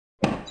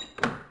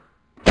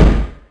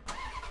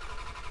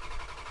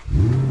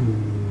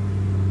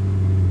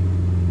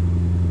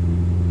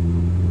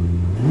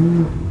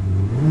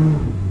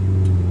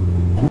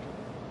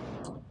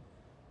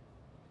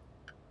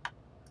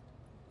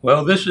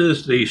Well, this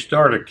is the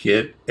starter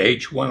kit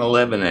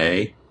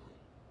H111A,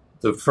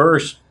 the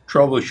first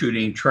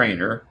troubleshooting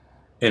trainer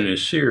in a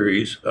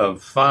series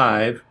of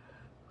 5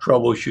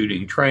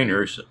 troubleshooting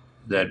trainers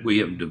that we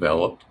have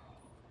developed.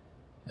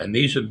 And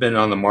these have been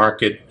on the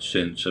market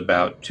since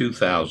about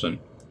 2000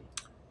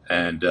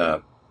 and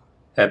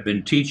have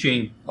been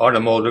teaching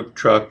automotive,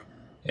 truck,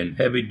 and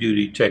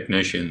heavy-duty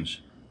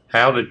technicians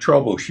how to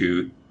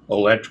troubleshoot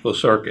electrical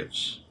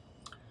circuits.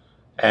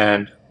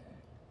 And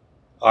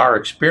our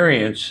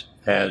experience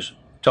has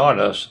taught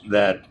us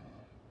that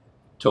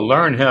to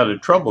learn how to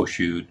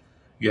troubleshoot,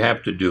 you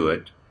have to do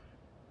it.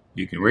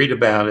 You can read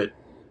about it,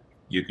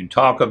 you can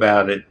talk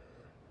about it,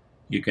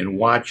 you can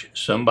watch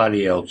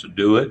somebody else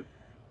do it,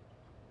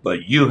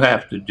 but you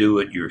have to do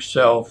it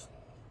yourself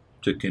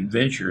to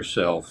convince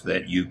yourself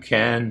that you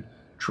can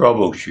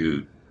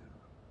troubleshoot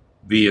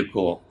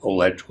vehicle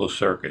electrical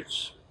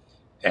circuits.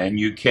 And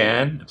you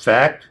can, in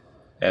fact,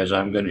 as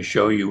I'm going to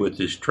show you with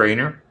this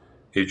trainer,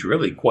 it's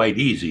really quite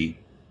easy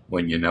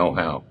when you know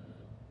how.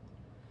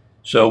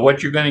 So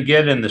what you're going to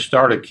get in the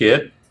starter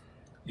kit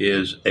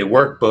is a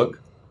workbook.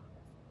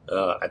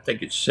 I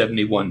think it's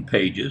 71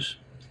 pages.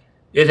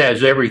 It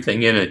has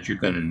everything in it you're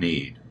going to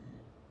need.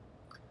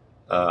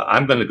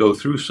 I'm going to go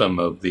through some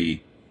of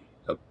the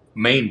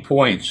main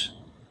points,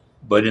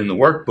 but in the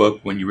workbook,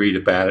 when you read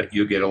about it,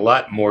 you'll get a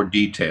lot more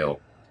detail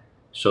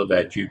so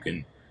that you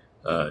can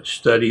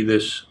study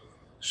this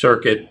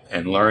circuit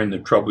and learn the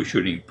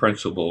troubleshooting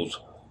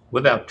principles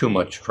without too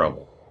much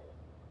trouble.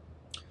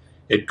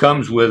 It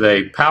comes with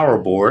a power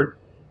board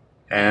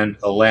and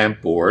a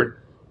lamp board,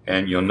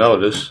 and you'll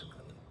notice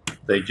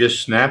they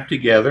just snap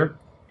together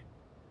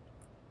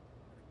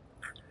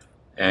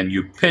and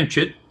you pinch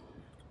it,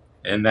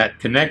 and that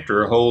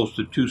connector holds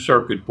the 2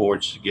 circuit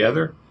boards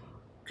together,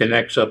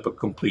 connects up a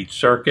complete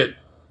circuit,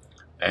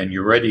 and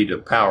you're ready to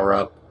power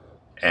up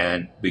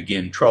and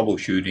begin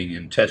troubleshooting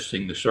and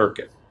testing the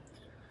circuit.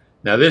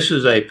 Now this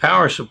is a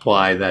power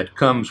supply that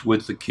comes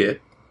with the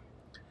kit,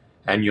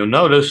 and you'll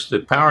notice the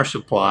power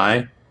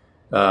supply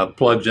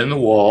plugs in the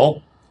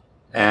wall,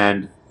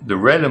 and the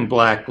red and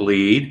black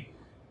lead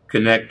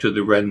connect to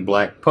the red and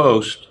black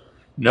post.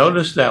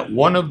 Notice that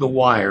one of the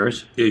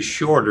wires is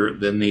shorter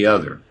than the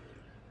other.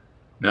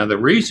 Now the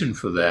reason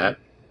for that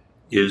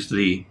is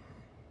the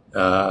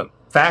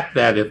fact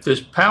that if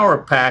this power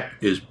pack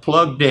is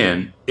plugged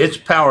in, it's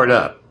powered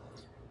up.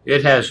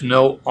 It has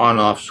no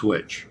on-off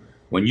switch.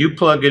 When you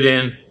plug it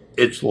in,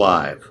 it's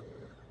live.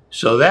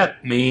 So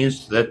that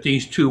means that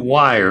these 2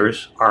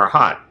 wires are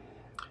hot.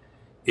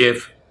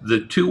 If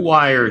the 2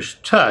 wires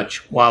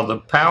touch while the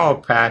power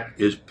pack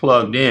is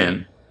plugged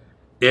in,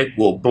 it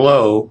will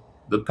blow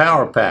the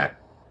power pack.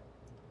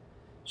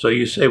 So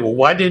you say, well,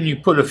 why didn't you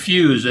put a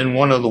fuse in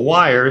one of the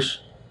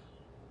wires?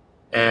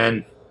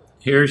 And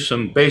here's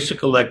some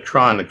basic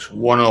electronics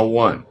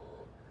 101.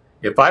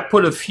 If I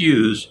put a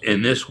fuse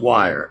in this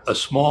wire, a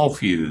small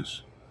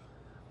fuse,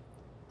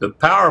 the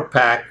power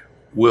pack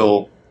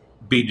will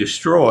be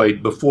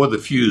destroyed before the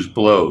fuse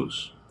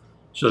blows.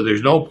 So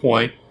there's no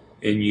point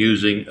in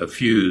using a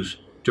fuse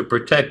to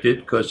protect it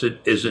because it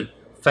isn't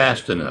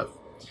fast enough.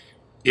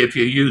 If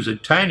you use a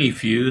tiny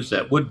fuse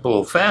that would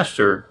blow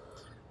faster,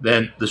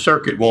 then the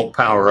circuit won't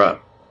power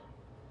up.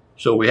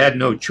 So we had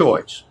no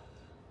choice.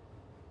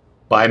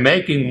 By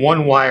making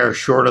one wire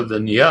shorter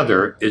than the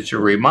other, it's a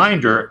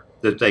reminder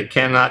that they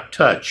cannot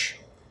touch.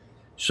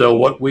 So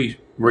what we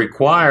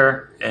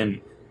require and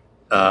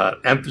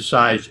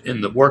emphasize in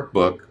the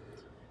workbook,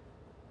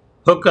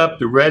 hook up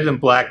the red and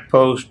black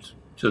post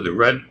to the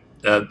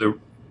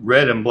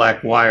red and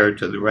black wire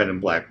to the red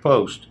and black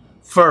post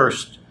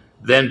first,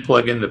 then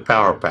plug in the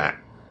power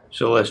pack.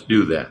 So let's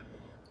do that.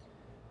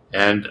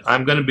 And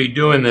I'm going to be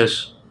doing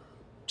this,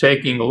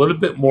 taking a little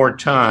bit more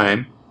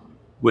time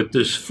with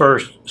this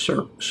first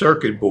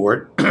circuit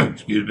board,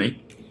 excuse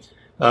me,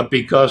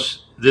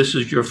 because this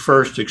is your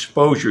first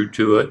exposure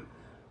to it.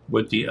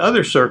 With the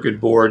other circuit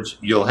boards,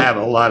 you'll have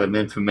a lot of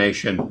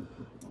information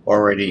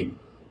already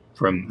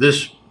from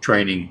this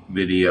training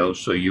video,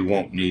 so you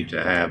won't need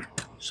to have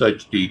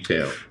such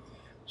detail.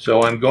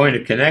 So I'm going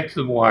to connect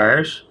the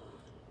wires,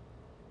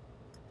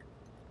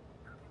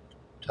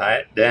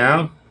 tighten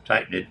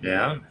it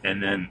down,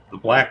 and then the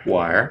black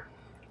wire.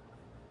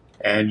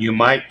 And you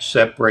might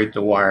separate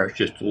the wires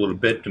just a little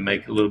bit to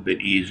make it a little bit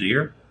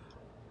easier.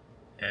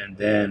 And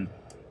then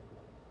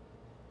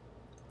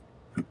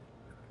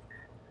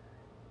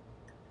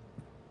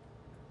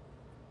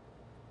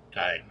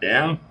tie it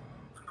down.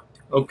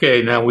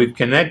 Okay, now we've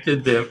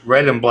connected the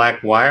red and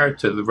black wire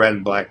to the red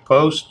and black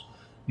post.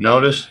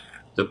 Notice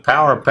the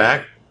power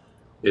pack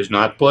is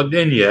not plugged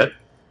in yet.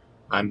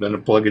 I'm going to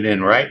plug it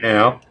in right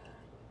now.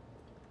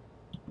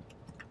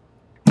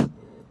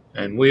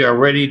 And we are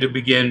ready to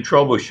begin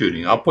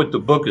troubleshooting. I'll put the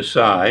book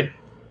aside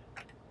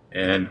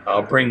and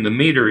I'll bring the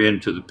meter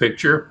into the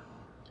picture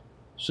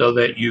so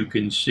that you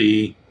can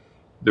see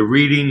the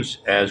readings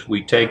as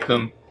we take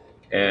them,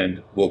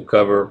 and we'll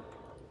cover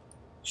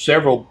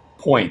several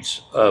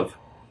points of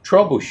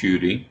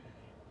troubleshooting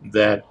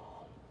that,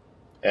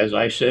 as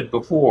I said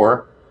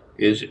before,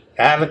 is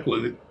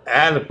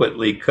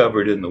adequately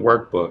covered in the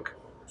workbook,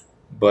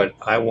 but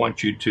I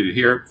want you to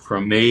hear it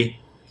from me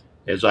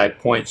as I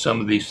point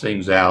some of these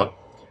things out.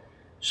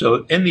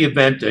 So in the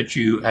event that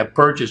you have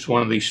purchased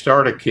one of these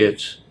starter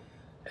kits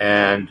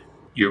and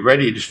you're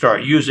ready to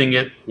start using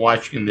it,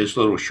 watching this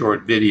little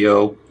short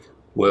video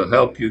will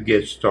help you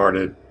get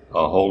started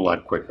a whole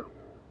lot quicker.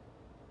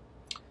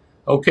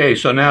 Okay,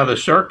 so now the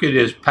circuit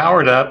is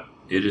powered up.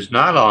 It is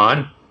not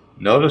on.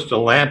 Notice the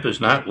lamp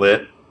is not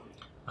lit.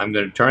 I'm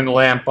going to turn the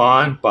lamp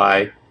on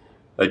by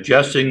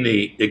adjusting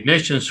the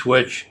ignition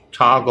switch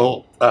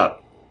toggle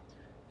up.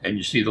 And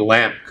you see the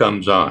lamp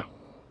comes on.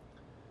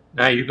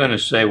 Now you're going to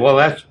say, well,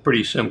 that's a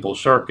pretty simple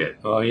circuit.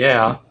 Well,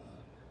 yeah.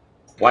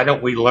 Why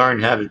don't we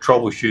learn how to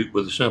troubleshoot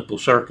with a simple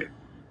circuit?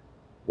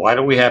 Why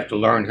do we have to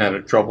learn how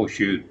to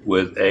troubleshoot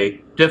with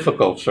a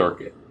difficult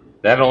circuit?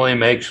 That only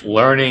makes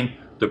learning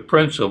the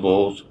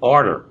principles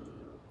harder.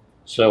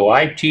 So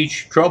I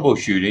teach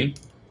troubleshooting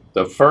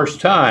the first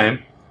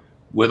time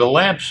with a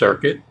lamp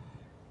circuit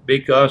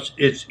because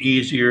it's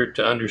easier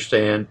to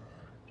understand,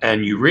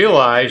 and you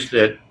realize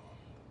that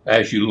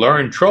as you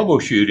learn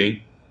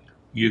troubleshooting,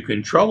 you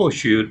can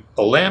troubleshoot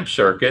a lamp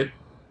circuit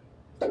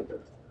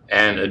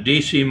and a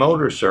DC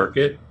motor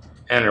circuit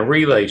and a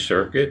relay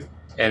circuit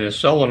and a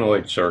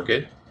solenoid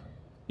circuit.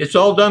 It's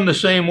all done the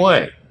same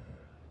way.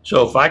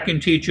 So if I can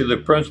teach you the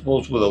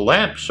principles with a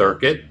lamp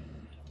circuit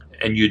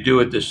and you do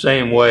it the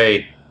same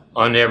way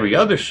on every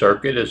other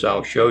circuit, as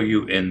I'll show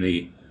you in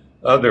the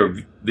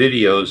other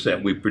videos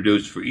that we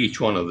produce for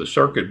each one of the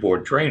circuit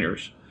board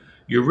trainers,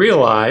 you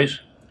realize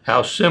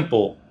how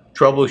simple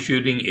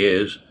troubleshooting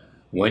is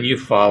when you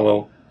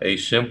follow a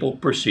simple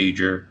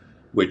procedure,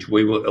 which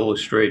we will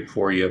illustrate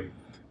for you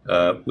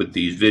with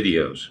these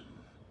videos.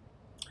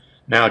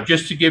 Now,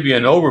 just to give you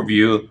an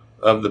overview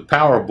of the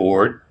power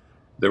board,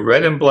 the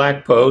red and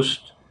black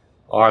posts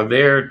are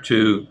there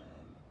to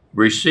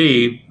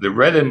receive the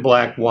red and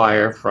black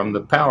wire from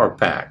the power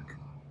pack.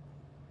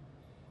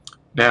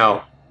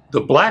 Now,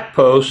 the black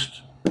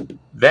post,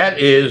 that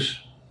is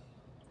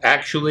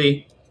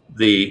actually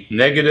the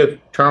negative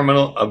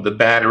terminal of the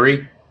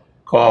battery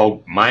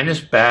called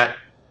minus bat,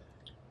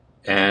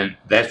 and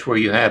that's where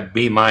you have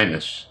B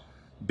minus.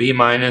 B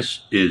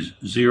minus is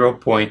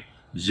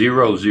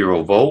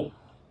 0.00 volt,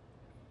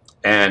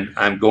 and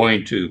I'm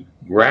going to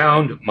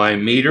ground my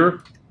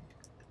meter.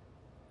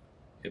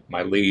 If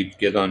my leads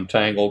get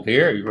untangled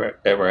here, you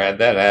ever had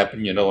that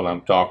happen, you know what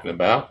I'm talking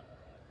about.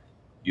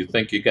 You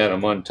think you got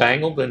them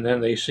untangled, and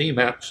then they seem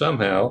to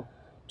somehow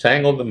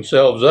tangle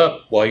themselves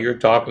up while you're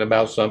talking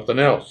about something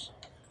else.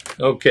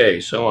 Okay,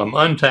 so I'm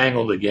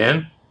untangled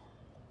again.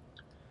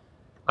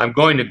 I'm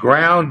going to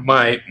ground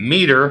my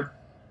meter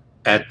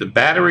at the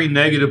battery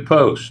negative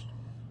post.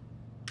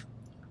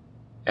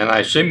 And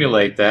I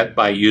simulate that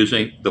by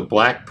using the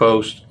black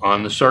post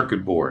on the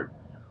circuit board.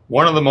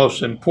 One of the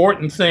most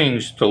important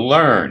things to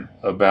learn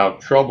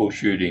about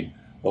troubleshooting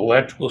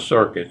electrical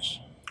circuits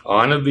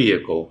on a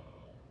vehicle,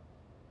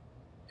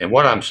 and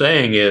what I'm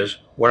saying is,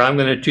 what I'm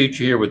going to teach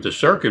you here with the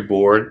circuit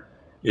board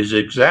is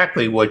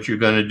exactly what you're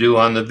going to do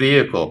on the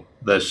vehicle,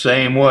 the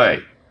same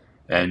way,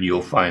 and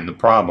you'll find the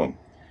problem.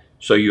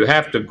 So you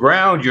have to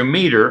ground your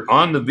meter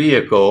on the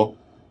vehicle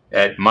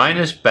at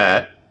minus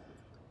bat,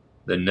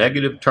 the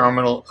negative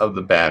terminal of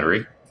the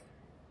battery,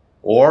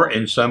 or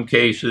in some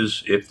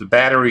cases, if the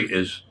battery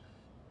is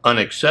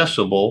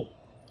inaccessible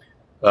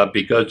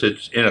because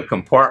it's in a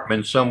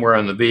compartment somewhere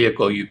in the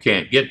vehicle you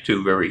can't get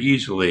to very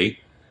easily,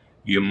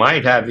 you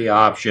might have the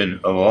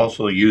option of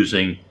also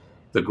using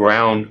the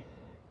ground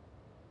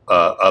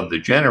of the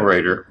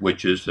generator,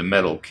 which is the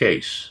metal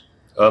case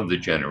of the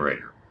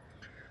generator.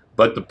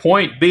 But the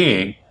point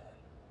being,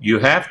 you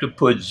have to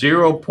put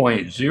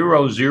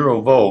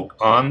 0.00 volt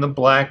on the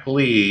black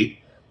lead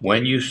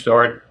when you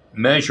start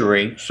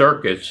measuring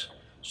circuits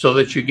so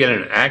that you get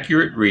an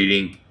accurate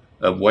reading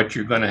of what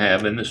you're going to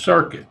have in the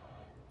circuit.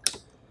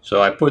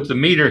 So I put the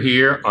meter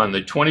here on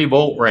the 20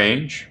 volt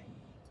range,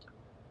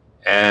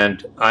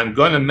 and I'm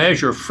going to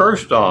measure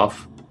first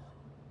off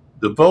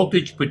the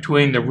voltage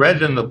between the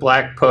red and the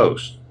black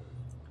post.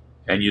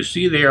 And you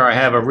see there I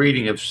have a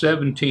reading of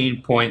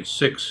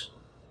 17.6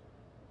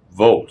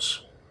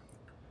 volts.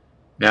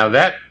 Now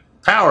that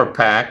power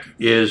pack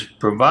is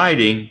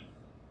providing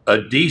a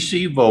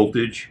DC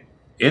voltage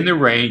in the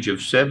range of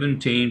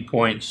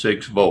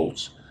 17.6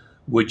 volts,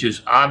 which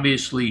is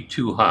obviously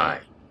too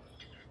high.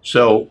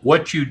 So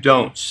what you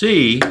don't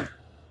see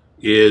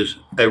is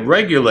a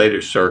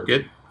regulator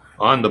circuit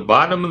on the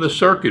bottom of the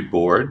circuit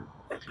board.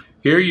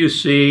 Here you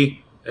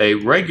see a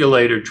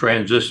regulator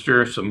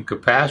transistor, some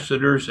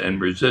capacitors and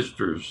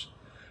resistors.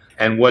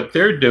 And what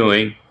they're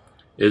doing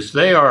is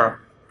they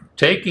are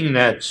taking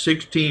that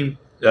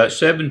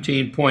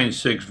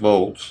 17.6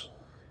 volts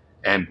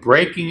and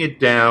breaking it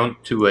down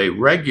to a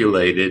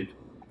regulated,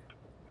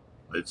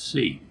 let's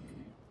see.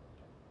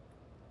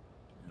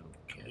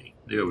 Okay,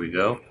 there we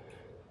go.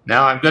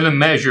 Now I'm going to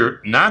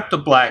measure not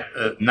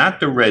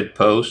the red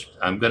post.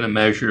 I'm going to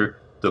measure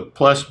the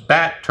plus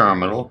bat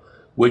terminal,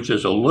 which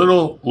is a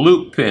little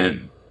loop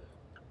pin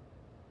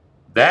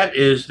That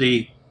is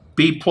the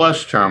B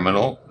plus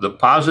terminal, the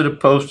positive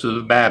post of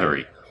the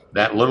battery,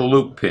 that little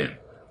loop pin.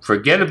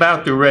 Forget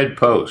about the red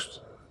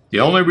post. The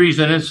only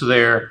reason it's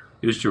there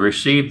is to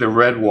receive the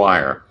red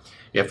wire.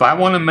 If I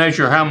want to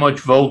measure how much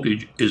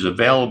voltage is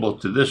available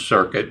to this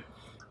circuit,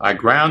 I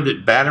ground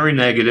it battery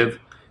negative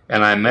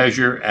and I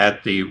measure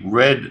at the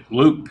red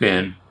loop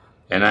pin,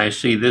 and I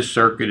see this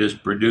circuit is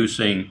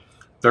producing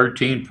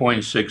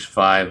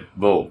 13.65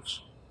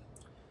 volts.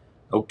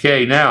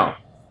 Okay, now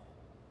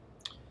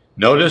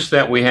notice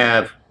that we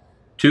have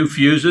two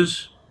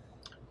fuses.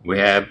 We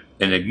have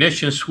an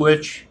ignition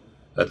switch,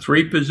 a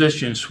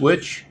 3-position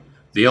switch.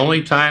 The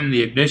only time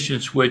the ignition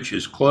switch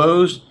is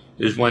closed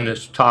is when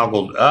it's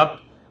toggled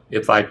up.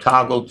 If I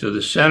toggle to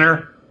the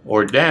center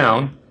or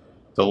down,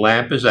 the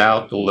lamp is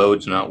out, the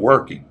load's not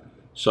working.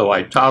 So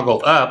I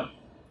toggle up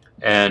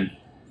and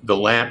the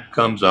lamp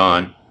comes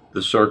on,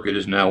 the circuit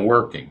is now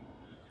working.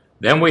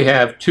 Then we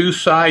have two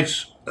slide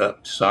switches,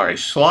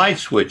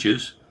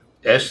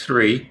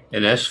 S3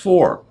 and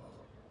S4.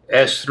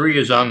 S3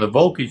 is on the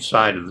voltage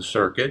side of the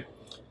circuit,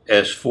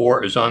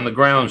 S4 is on the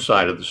ground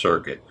side of the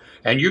circuit.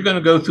 And you're going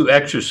to go through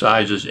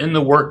exercises in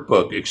the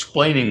workbook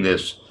explaining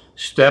this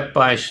step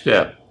by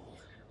step.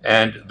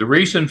 And the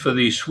reason for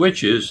these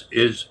switches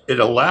is it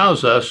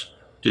allows us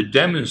to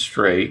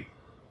demonstrate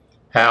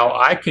how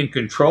I can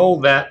control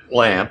that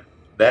lamp,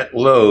 that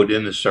load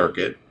in the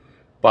circuit,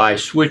 by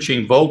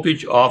switching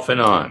voltage off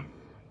and on.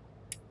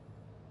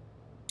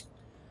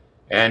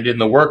 And in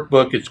the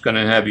workbook, it's going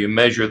to have you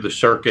measure the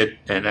circuit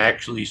and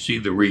actually see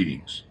the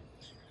readings.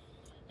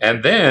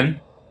 And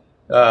then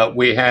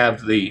we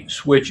have the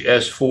switch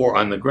S4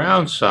 on the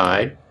ground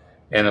side,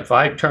 and if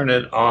I turn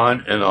it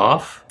on and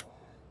off,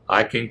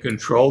 I can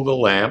control the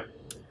lamp.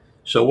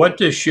 So what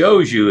this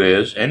shows you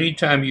is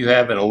anytime you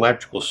have an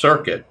electrical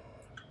circuit,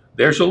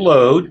 there's a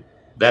load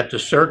that the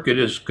circuit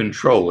is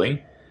controlling.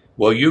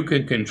 Well, you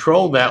can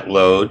control that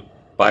load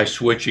by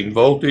switching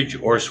voltage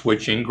or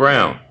switching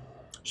ground.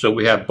 So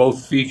we have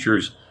both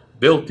features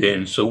built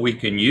in, so we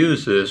can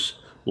use this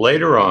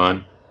later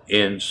on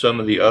in some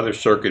of the other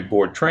circuit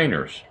board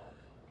trainers.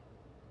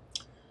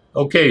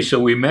 Okay, so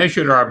we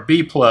measured our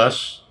B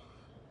plus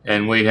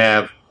and we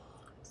have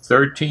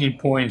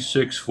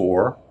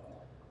 13.64,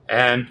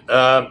 and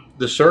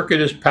the circuit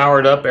is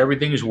powered up,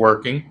 everything is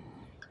working.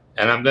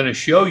 And I'm going to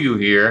show you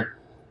here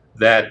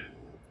that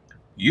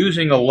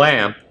using a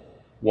lamp,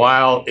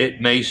 while it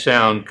may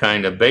sound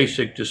kind of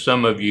basic to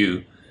some of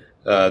you,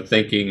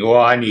 thinking, well,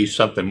 I need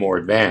something more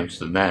advanced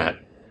than that.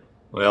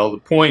 Well, the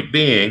point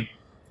being,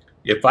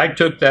 if I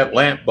took that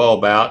lamp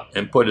bulb out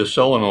and put a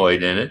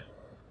solenoid in it,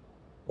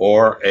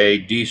 or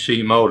a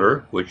DC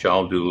motor, which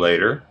I'll do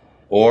later,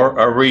 or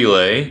a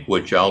relay,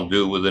 which I'll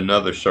do with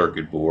another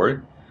circuit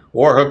board,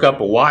 or hook up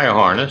a wire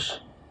harness,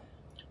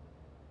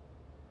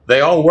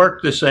 they all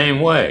work the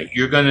same way.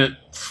 You're going to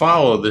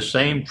follow the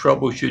same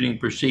troubleshooting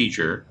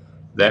procedure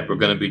that we're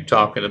going to be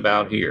talking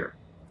about here.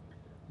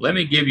 Let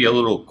me give you a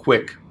little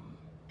quick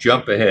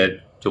jump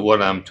ahead to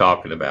what I'm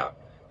talking about.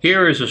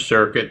 Here is a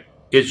circuit.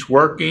 It's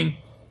working.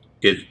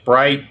 It's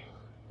bright.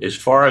 As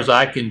far as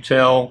I can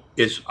tell,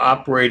 it's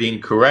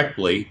operating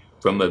correctly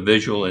from a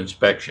visual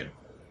inspection.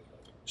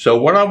 So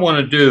what I want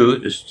to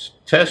do is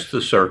test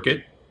the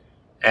circuit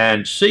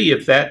and see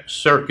if that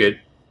circuit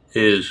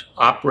is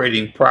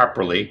operating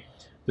properly.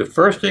 The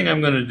first thing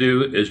I'm going to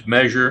do is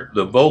measure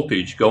the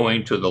voltage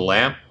going to the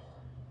lamp,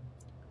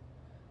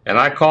 and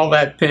I call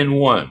that pin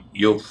 1.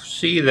 You'll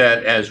see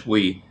that as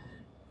we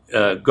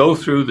go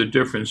through the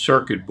different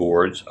circuit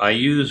boards, I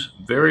use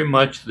very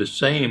much the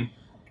same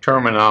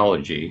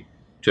terminology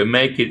to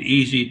make it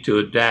easy to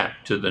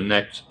adapt to the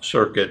next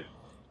circuit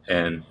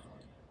and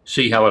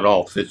see how it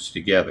all fits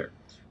together.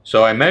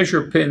 So I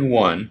measure pin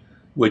 1,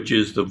 which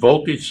is the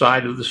voltage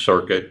side of the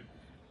circuit,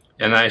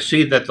 and I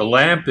see that the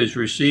lamp is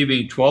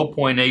receiving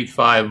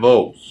 12.85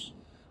 volts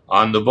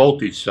on the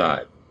voltage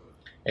side.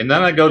 And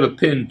then I go to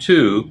pin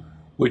 2,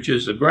 which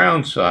is the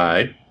ground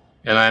side,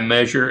 and I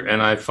measure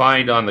and I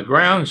find on the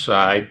ground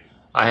side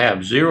I have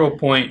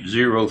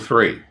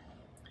 0.03.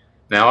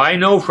 Now I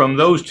know from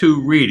those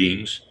two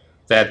readings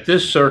that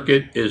this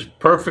circuit is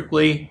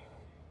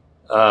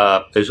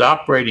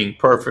operating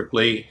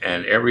perfectly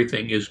and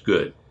everything is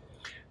good.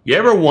 You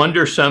ever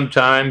wonder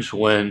sometimes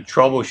when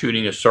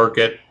troubleshooting a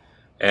circuit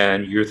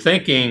and you're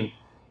thinking,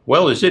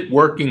 well, is it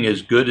working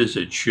as good as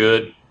it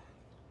should?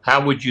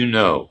 How would you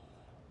know?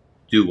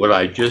 Do what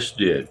I just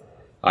did.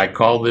 I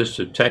call this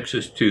the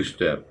Texas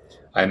two-step.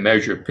 I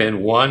measure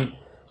pin 1.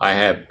 I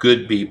have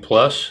good B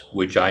plus,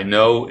 which I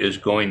know is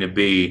going to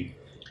be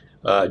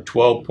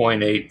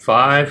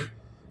 12.85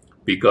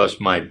 because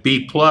my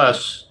B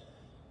plus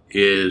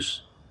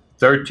is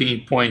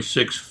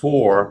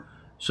 13.64.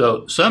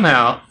 So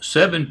somehow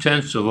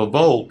 0.7 of a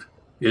volt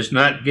is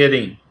not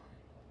getting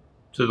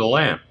to the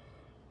lamp.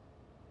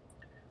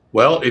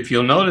 Well, if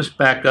you'll notice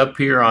back up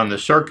here on the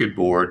circuit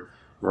board,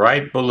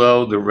 right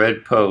below the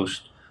red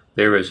post,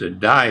 there is a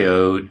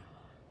diode,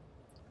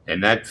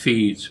 and that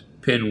feeds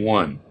pin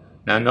 1.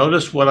 Now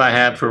notice what I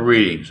have for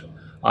readings.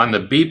 On the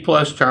B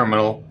plus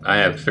terminal, I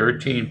have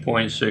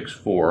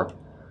 13.64.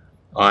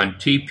 On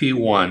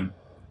TP1,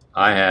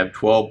 I have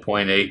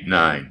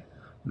 12.89.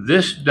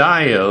 This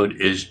diode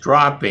is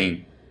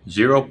dropping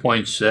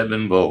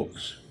 0.7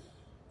 volts.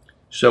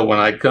 So when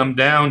I come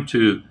down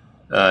to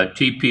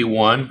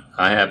TP1,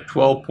 I have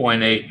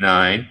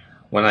 12.89.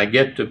 When I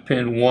get to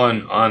pin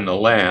 1 on the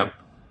lamp,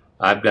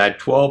 I've got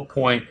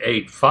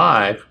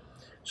 12.85.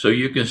 So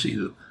you can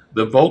see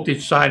the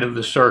voltage side of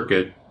the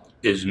circuit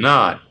is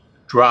not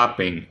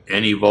dropping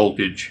any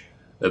voltage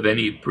of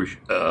any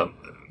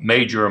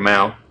major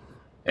amount,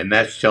 and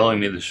that's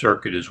telling me the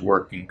circuit is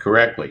working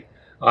correctly.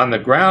 On the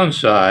ground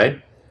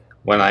side,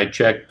 when I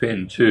check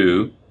pin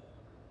 2,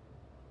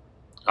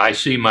 I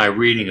see my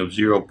reading of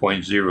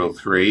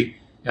 0.03,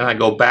 and I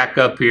go back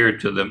up here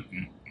to the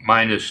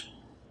minus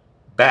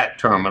bat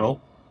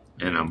terminal,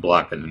 and I'm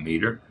blocking the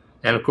meter,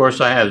 and of course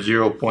I have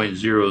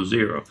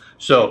 0.00.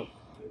 So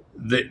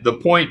the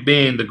point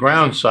being, the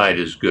ground side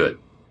is good.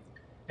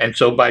 And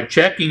so by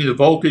checking the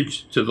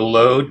voltage to the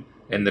load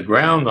and the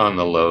ground on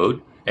the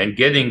load and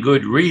getting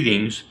good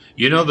readings,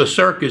 you know the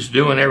circuit's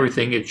doing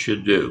everything it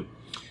should do.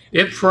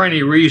 If for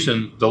any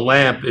reason the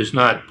lamp is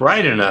not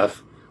bright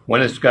enough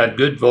when it's got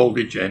good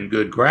voltage and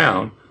good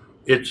ground,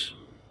 it's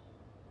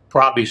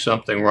probably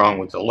something wrong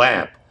with the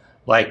lamp.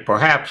 Like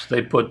perhaps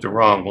they put the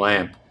wrong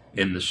lamp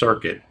in the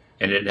circuit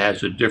and it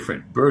has a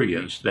different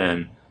brilliance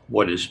than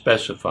what is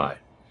specified.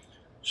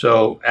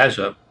 So as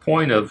a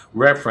point of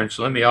reference,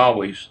 let me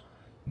always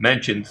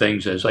mention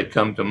things as they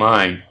come to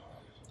mind.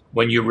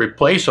 When you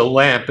replace a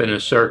lamp in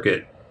a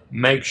circuit,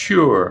 make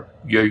sure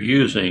you're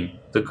using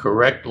the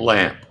correct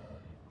lamp,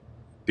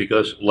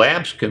 because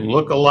lamps can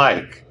look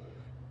alike,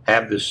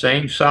 have the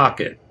same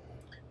socket,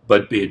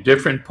 but be a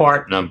different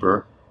part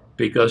number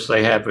because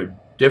they have a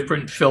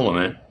different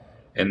filament,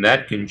 and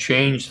that can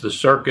change the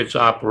circuit's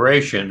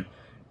operation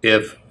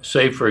if,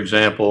 say for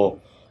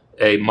example,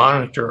 a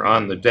monitor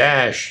on the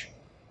dash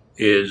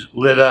is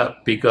lit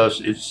up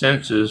because it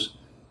senses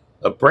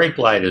a brake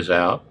light is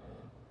out,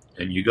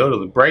 and you go to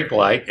the brake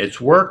light,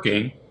 it's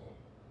working,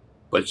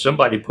 but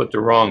somebody put the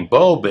wrong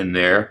bulb in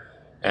there,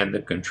 and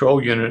the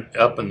control unit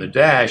up in the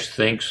dash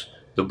thinks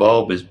the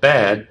bulb is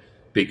bad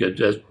because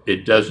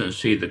it doesn't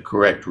see the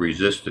correct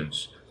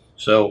resistance.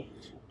 So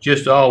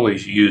just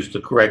always use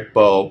the correct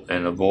bulb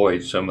and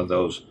avoid some of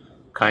those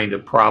kind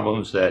of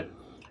problems that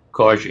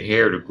cause your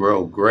hair to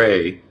grow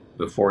gray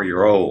before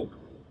you're old.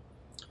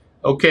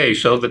 Okay,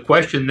 so the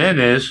question then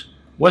is,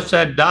 what's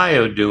that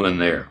diode doing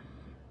there?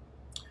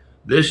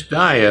 This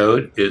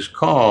diode is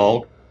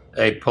called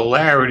a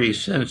polarity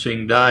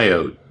sensing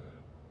diode.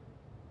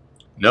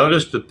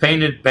 Notice the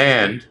painted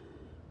band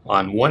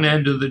on one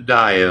end of the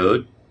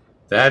diode.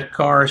 That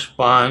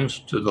corresponds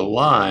to the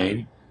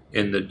line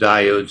in the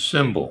diode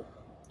symbol.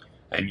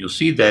 And you'll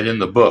see that in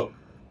the book.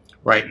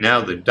 Right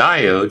now the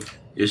diode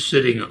is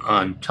sitting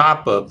on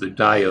top of the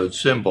diode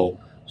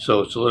symbol, so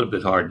it's a little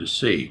bit hard to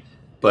see.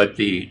 But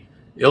the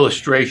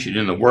illustration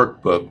in the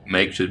workbook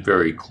makes it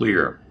very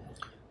clear.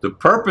 The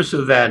purpose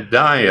of that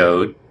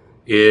diode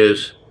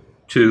is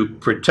to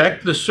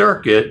protect the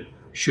circuit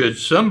should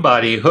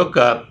somebody hook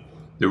up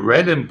the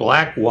red and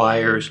black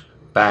wires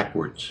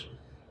backwards.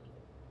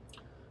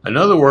 In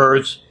other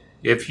words,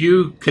 if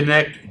you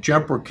connect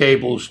jumper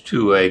cables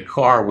to a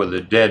car with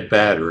a dead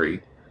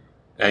battery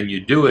and you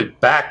do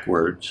it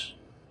backwards,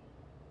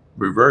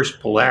 reverse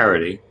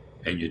polarity,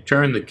 and you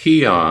turn the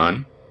key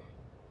on,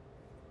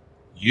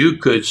 you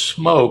could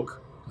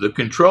smoke the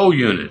control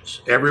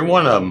units. Every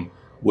one of them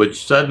would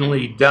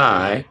suddenly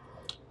die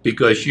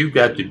because you've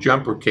got the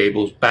jumper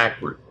cables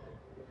backward.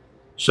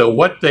 So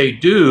what they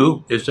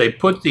do is they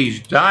put these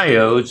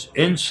diodes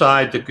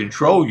inside the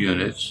control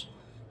units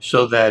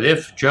so that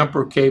if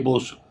jumper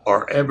cables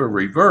are ever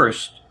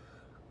reversed,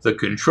 the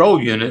control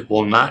unit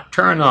will not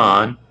turn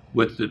on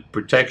with the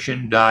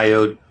protection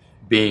diode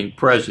being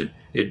present.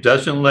 It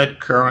doesn't let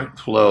current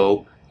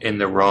flow in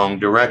the wrong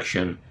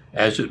direction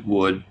as it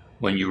would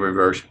when you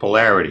reverse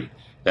polarity.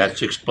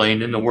 That's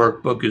explained in the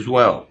workbook as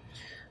well.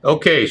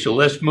 Okay, so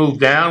let's move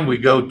down. We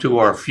go to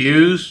our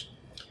fuse.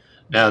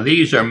 Now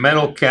these are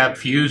metal cap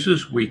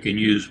fuses. We can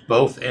use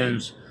both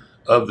ends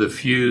of the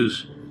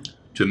fuse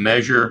to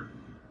measure.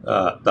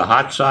 The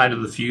hot side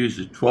of the fuse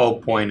is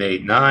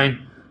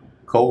 12.89.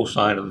 Cold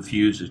side of the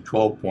fuse is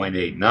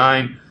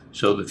 12.89.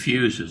 So the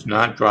fuse is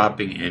not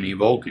dropping any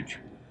voltage.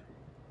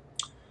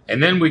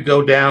 And then we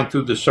go down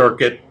through the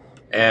circuit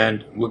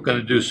and we're going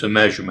to do some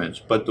measurements.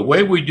 But the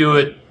way we do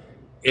it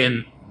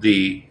in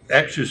the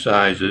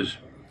exercises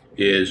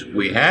is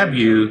we have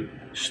you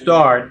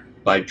start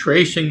by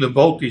tracing the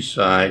voltage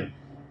side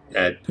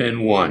at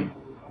pin 1.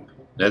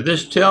 Now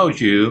this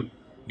tells you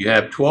you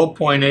have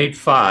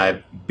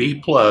 12.85 B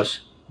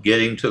plus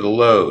getting to the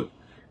load.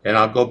 And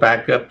I'll go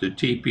back up to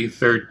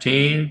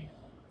TP13,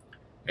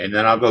 and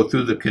then I'll go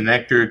through the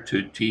connector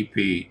to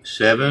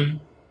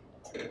TP7,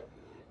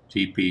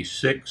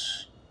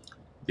 TP6.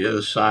 The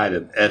other side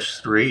of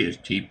S3 is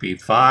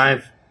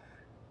TP5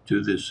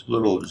 to this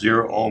little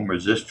 0 ohm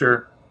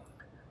resistor,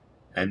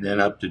 and then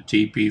up to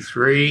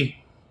TP3,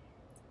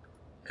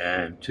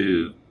 and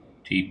to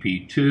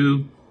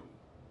TP2,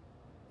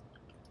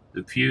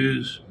 the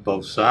fuse,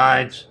 both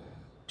sides,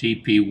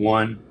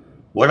 TP1.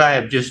 What I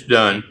have just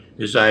done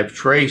is I've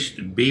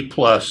traced B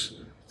plus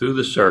through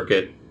the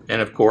circuit,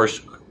 and of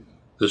course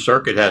the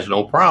circuit has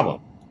no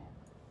problem.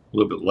 A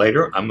little bit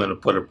later I'm going to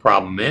put a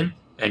problem in,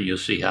 and you'll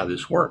see how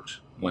this works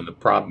when the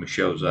problem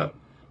shows up,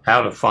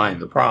 how to find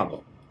the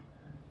problem.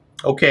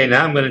 Okay,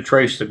 now I'm going to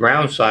trace the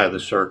ground side of the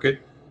circuit.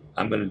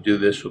 I'm going to do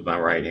this with my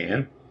right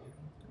hand.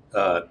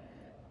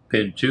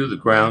 Pin 2, the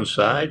ground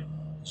side,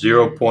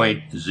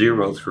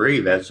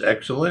 0.03, that's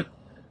excellent.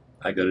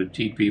 I go to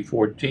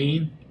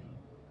TP14,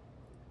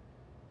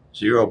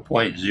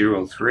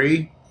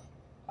 0.03.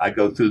 I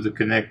go through the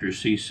connector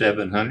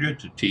C700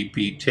 to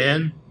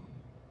TP10,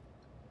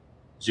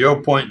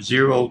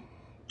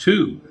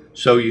 0.02.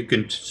 So you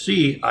can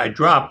see I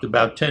dropped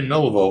about 10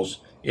 millivolts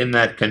in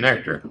that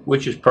connector,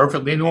 which is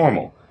perfectly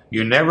normal.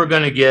 You're never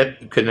going to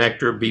get a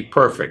connector be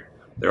perfect.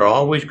 They're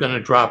always going to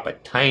drop a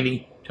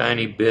tiny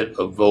bit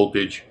of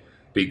voltage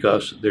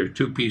because they're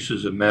two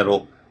pieces of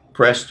metal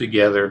pressed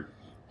together,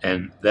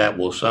 and that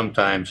will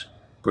sometimes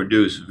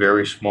produce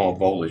very small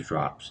voltage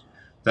drops.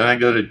 Then I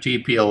go to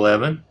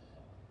TP11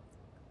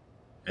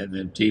 and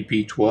then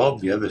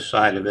TP12, the other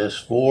side of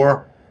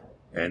S4,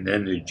 and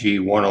then to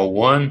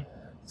G101.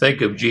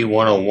 Think of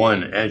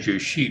G101 as your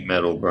sheet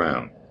metal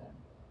ground.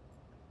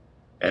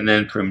 And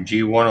then from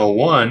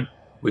G101,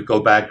 we go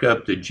back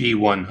up to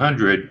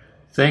G100.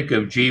 Think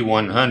of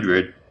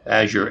G100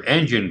 as your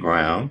engine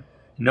ground.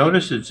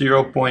 Notice it's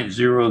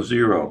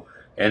 0.00.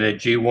 And at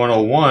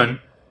G101,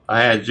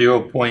 I had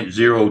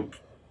 0.0, a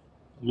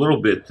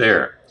little bit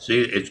there.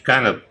 See, it's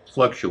kind of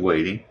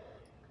fluctuating.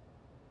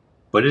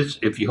 But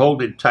if you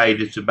hold it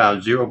tight, it's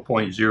about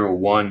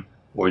 0.01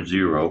 or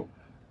 0.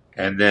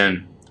 And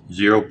then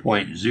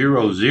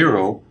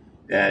 0.00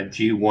 at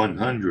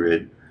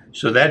G100.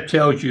 So that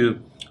tells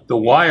you the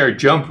wire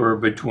jumper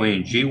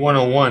between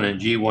G101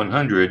 and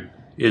G100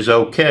 is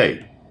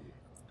okay.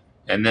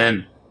 And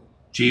then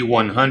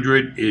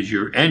G100 is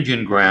your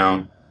engine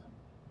ground,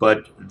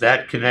 but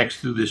that connects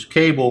through this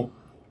cable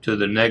to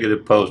the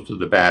negative post of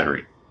the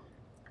battery.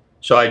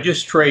 So I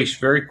just traced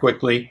very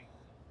quickly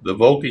the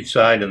voltage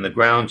side and the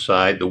ground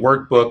side. The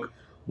workbook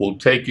will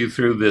take you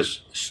through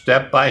this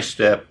step by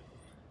step,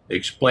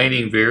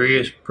 explaining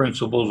various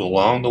principles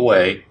along the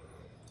way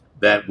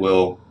that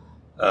will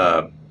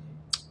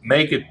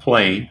make it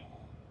plain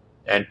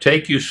and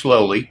take you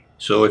slowly.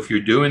 So if you're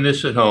doing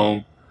this at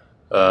home,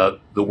 the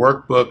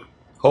workbook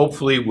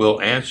hopefully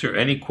will answer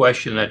any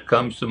question that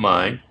comes to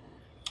mind.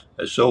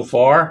 So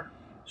far,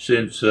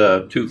 since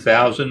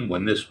 2000,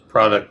 when this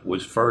product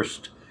was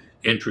first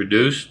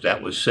introduced,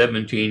 that was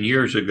 17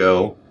 years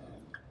ago,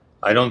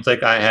 I don't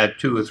think I had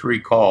 2 or 3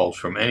 calls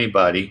from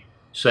anybody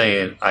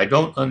saying, I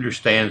don't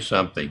understand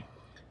something,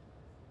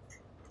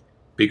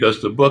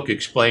 because the book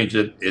explains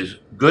it as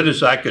good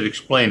as I could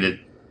explain it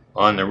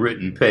on the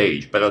written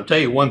page. But I'll tell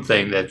you one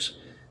thing that's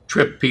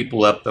tripped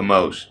people up the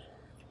most.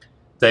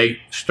 They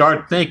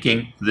start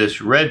thinking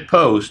this red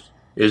post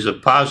is a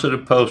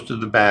positive post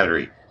of the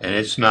battery, and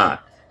it's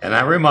not. And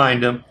I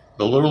remind them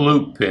the little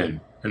loop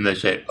pin, and they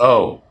say,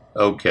 oh,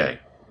 okay,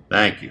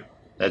 thank you.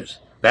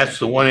 That's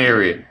the one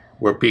area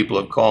where people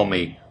have called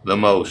me the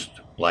most,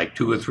 like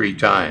 2 or 3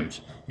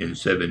 times in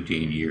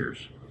 17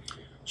 years.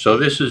 So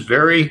this is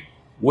very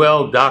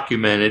well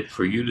documented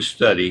for you to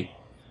study.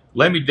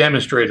 Let me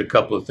demonstrate a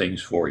couple of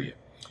things for you.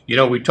 You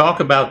know, we talk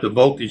about the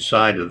voltage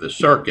side of the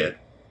circuit.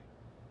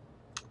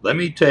 Let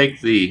me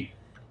take the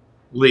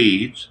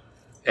leads,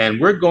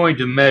 and we're going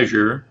to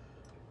measure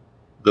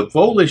the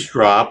voltage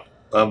drop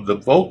of the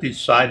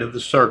voltage side of the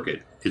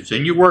circuit. It's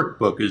in your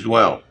workbook as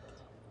well.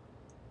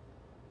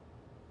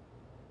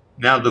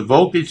 Now the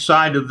voltage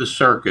side of the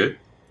circuit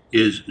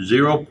is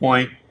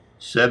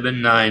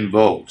 0.79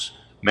 volts.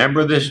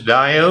 Remember this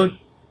diode?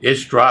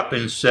 It's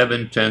dropping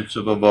 0.7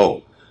 of a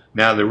volt.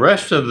 Now the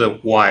rest of the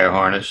wire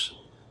harness,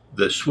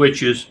 the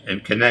switches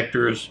and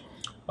connectors,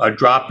 are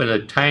dropping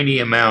a tiny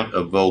amount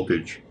of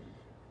voltage.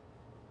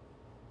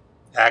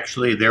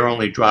 Actually, they're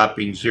only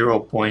dropping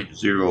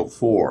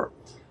 0.04.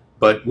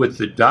 But with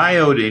the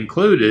diode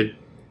included,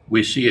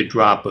 we see a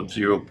drop of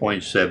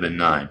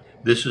 0.79.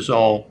 This is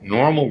all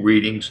normal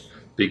readings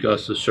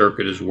because the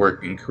circuit is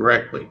working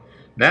correctly.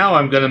 Now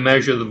I'm going to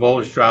measure the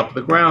voltage drop of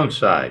the ground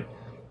side.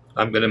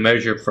 I'm going to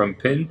measure from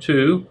pin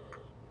 2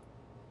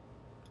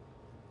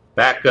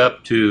 back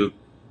up to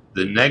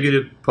the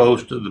negative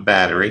post of the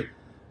battery,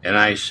 and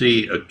I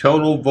see a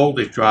total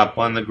voltage drop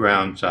on the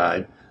ground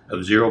side of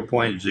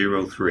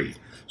 0.03.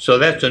 So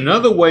that's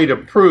another way to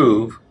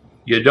prove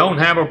you don't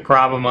have a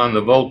problem on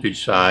the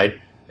voltage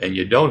side and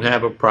you don't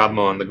have a problem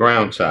on the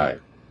ground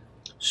side.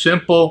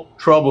 Simple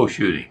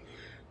troubleshooting.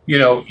 You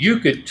know, you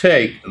could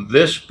take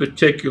this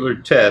particular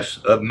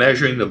test of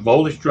measuring the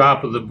voltage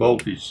drop of the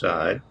voltage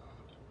side,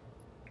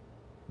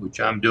 which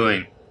I'm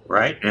doing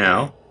right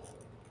now,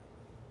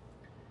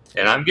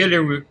 and I'm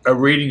getting a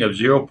reading of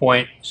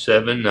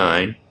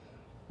 0.79.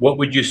 What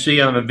would you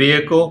see on a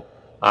vehicle?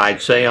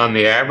 I'd say on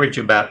the average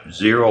about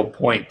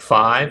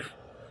 0.5,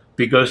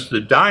 because the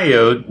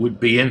diode would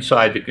be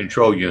inside the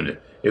control unit.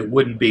 It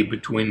wouldn't be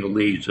between the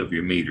leads of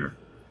your meter.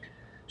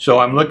 So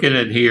I'm looking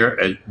at here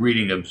a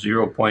reading of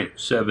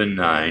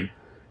 0.79.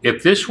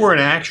 If this were an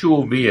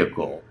actual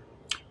vehicle,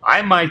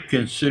 I might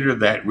consider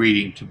that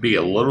reading to be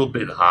a little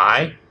bit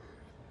high.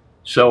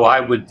 So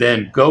I would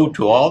then go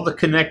to all the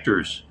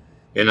connectors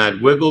and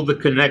I'd wiggle the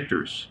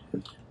connectors.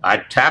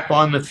 I'd tap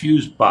on the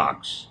fuse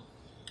box.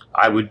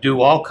 I would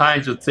do all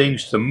kinds of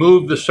things to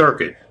move the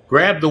circuit.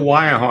 Grab the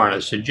wire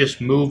harness and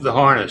just move the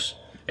harness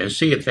and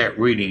see if that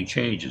reading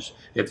changes.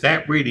 If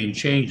that reading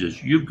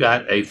changes, you've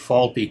got a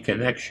faulty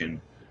connection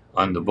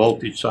on the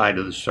voltage side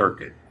of the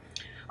circuit.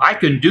 I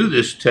can do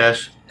this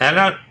test, and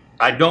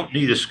I don't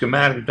need a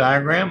schematic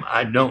diagram.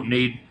 I don't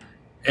need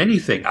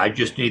anything. I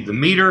just need the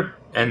meter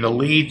and the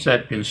leads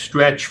that can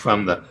stretch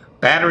from the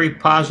battery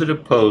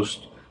positive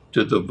post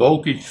to the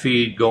voltage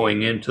feed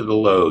going into the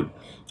load.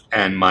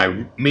 And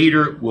my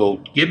meter will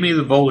give me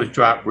the voltage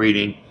drop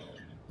reading.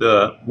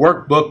 The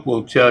workbook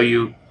will tell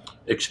you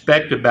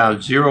expect about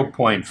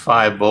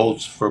 0.5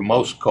 volts for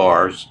most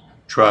cars,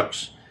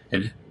 trucks,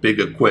 and big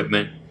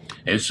equipment.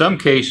 In some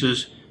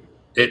cases,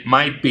 it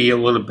might be a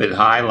little bit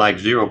high, like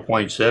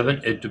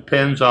 0.7. It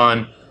depends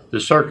on the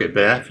circuit.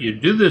 But if you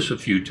do this a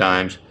few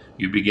times,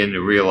 you begin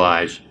to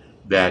realize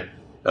that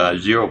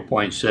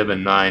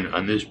 0.79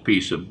 on this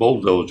piece of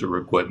bulldozer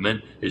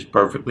equipment is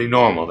perfectly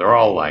normal. They're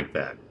all like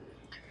that.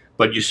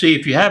 But you see,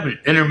 if you have an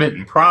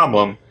intermittent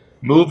problem,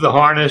 move the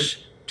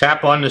harness,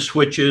 tap on the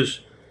switches,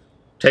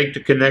 take the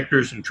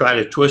connectors and try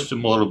to twist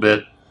them a little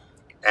bit.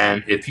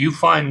 And if you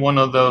find one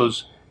of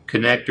those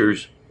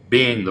connectors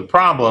being the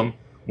problem,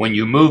 when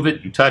you move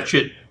it and touch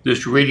it,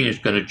 this reading is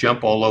going to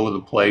jump all over the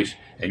place,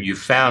 and you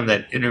found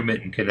that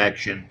intermittent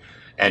connection,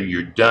 and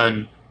you're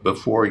done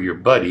before your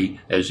buddy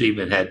has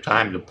even had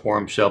time to pour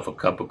himself a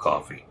cup of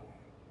coffee.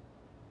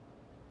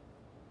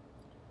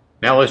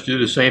 Now let's do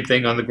the same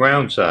thing on the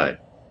ground side.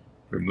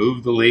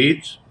 Remove the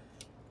leads.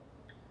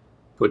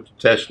 Put the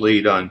test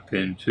lead on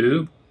pin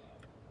 2.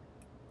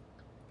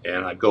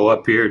 And I go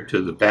up here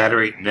to the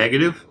battery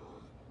negative.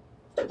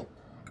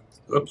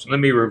 Oops, let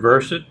me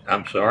reverse it.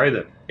 I'm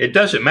sorry. It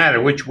doesn't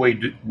matter which way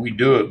we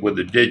do it with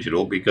the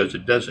digital, because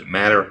it doesn't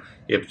matter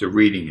if the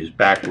reading is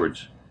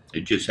backwards.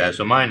 It just has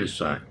a minus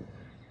sign.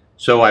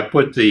 So I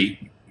put the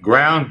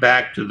ground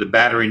back to the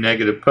battery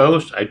negative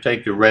post. I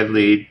take the red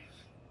lead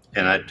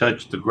and I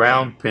touch the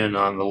ground pin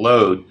on the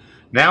load.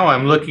 Now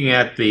I'm looking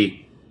at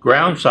the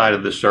ground side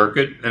of the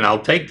circuit, and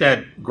I'll take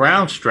that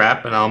ground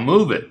strap and I'll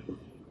move it.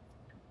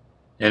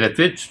 And if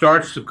it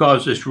starts to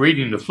cause this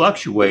reading to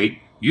fluctuate,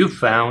 you've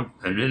found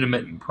an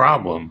intermittent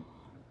problem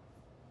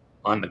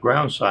on the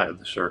ground side of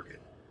the circuit.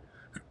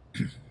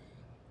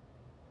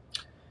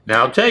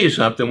 Now I'll tell you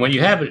something, when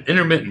you have an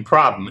intermittent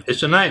problem,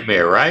 it's a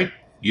nightmare, right?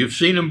 You've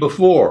seen them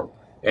before,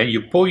 and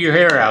you pull your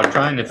hair out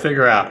trying to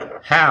figure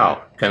out,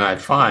 how can I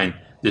find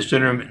this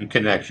intermittent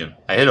connection?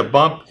 I hit a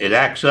bump, it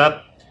acts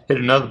up, hit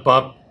another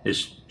bump, it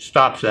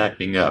stops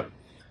acting up.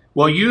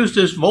 Well, use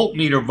this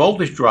voltmeter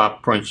voltage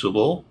drop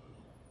principle,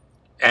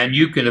 and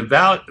you can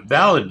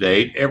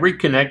validate every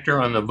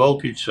connector on the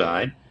voltage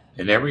side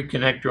and every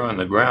connector on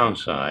the ground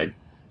side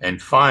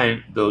and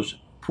find those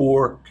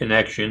poor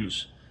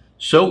connections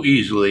so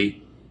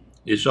easily.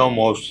 It's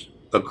almost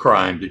a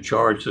crime to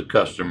charge the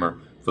customer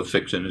for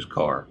fixing his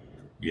car.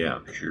 Yeah,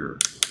 sure.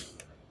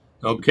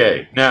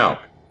 Okay,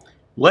 now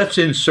let's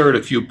insert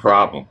a few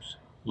problems.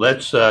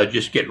 Let's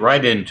just get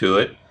right into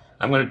it.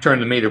 I'm going to turn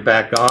the meter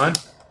back on.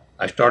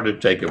 I started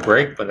to take a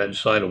break, but I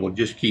decided we'll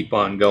just keep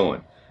on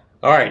going.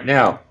 All right,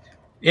 now,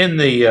 in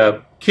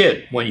the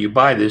kit, when you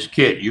buy this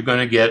kit, you're going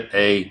to get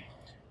a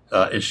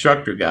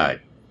instructor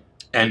guide.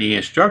 And the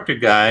instructor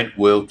guide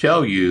will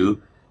tell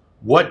you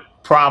what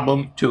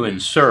problem to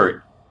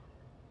insert.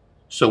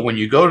 So when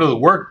you go to the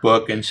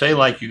workbook and say,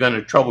 like, you're going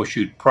to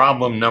troubleshoot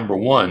problem number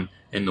 1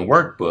 in the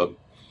workbook,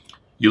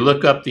 you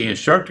look up the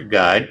instructor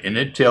guide and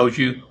it tells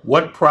you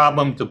what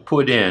problem to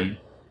put in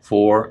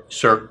for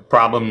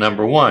problem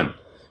number 1.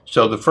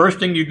 So the first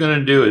thing you're going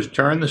to do is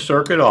turn the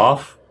circuit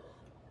off.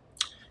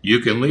 You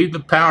can leave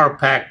the power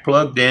pack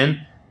plugged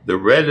in. The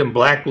red and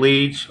black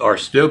leads are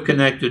still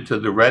connected to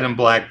the red and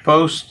black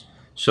posts,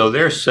 so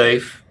they're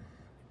safe.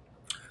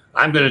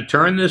 I'm going to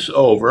turn this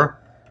over.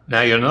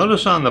 Now you'll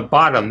notice on the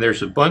bottom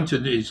there's a bunch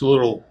of these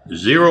little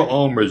 0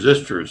 ohm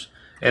resistors,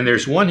 and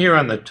there's one here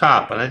on the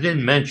top, and I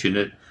didn't mention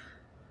it.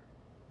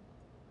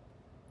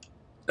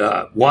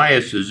 Why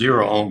it's a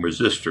 0 ohm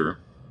resistor.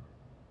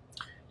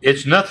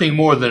 It's nothing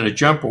more than a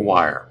jumper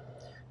wire.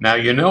 Now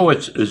you know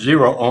it's a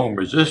 0 ohm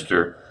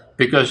resistor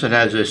because it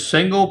has a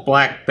single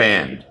black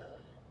band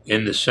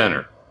in the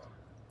center.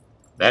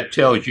 That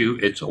tells you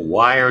it's a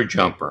wire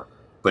jumper,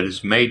 but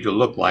it's made to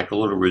look like a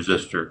little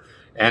resistor.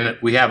 And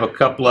we have a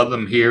couple of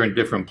them here in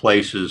different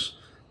places,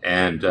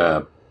 and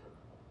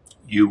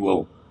you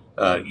will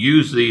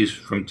use these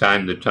from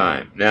time to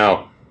time.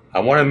 Now, I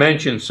want to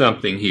mention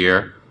something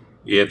here.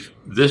 If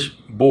this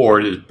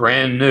board is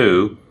brand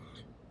new,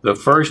 the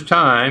first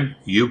time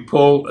you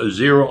pull a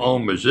 0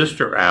 ohm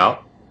resistor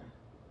out,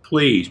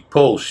 please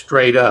pull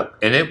straight up,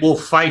 and it will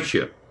fight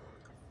you.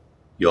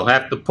 You'll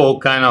have to pull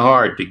kind of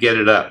hard to get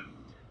it up.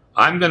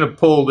 I'm going to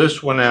pull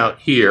this one out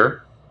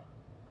here.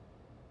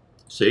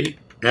 See?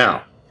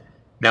 Now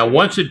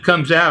once it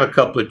comes out a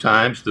couple of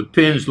times, the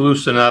pins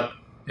loosen up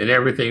and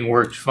everything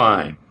works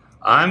fine.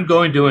 I'm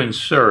going to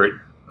insert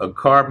a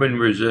carbon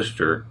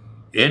resistor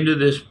into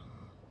this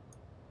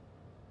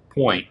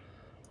point.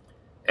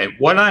 And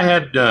what I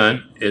have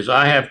done is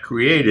I have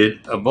created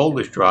a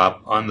voltage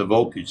drop on the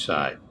voltage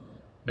side.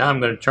 Now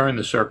I'm going to turn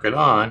the circuit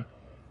on.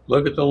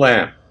 Look at the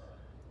lamp.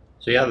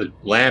 See how the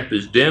lamp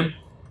is dim?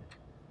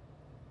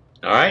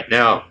 All right,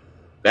 now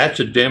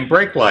that's a dim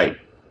brake light.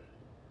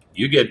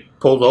 You get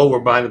pulled over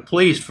by the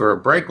police for a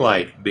brake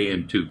light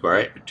being too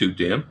bright, too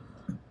dim.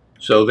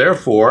 So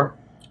therefore,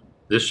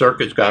 this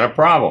circuit's got a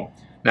problem.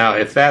 Now,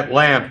 if that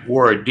lamp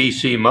were a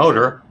DC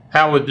motor,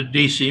 how would the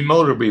DC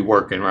motor be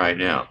working right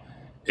now?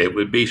 It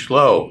would be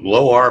slow,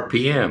 low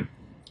RPM.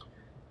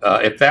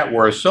 If that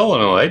were a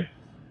solenoid,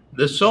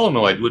 the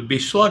solenoid would be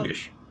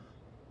sluggish.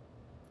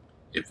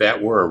 If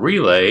that were a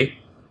relay,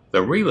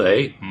 the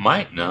relay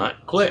might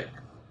not click.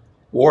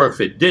 Or if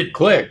it did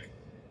click,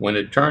 when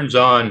it turns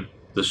on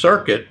the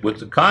circuit with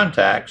the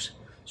contacts,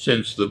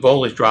 since the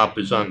voltage drop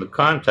is on the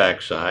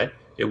contact side,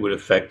 it would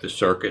affect the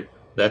circuit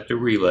that the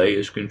relay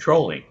is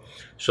controlling.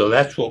 So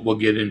that's what we'll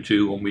get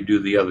into when we do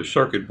the other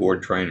circuit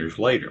board trainers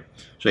later.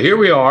 So here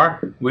we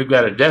are. We've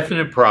got a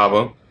definite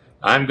problem.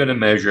 I'm going to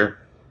measure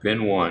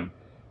pin 1.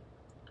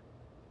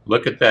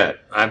 Look at that.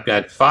 I've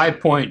got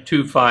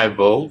 5.25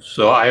 volts,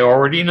 so I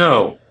already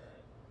know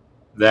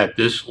that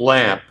this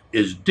lamp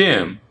is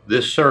dim.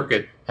 This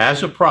circuit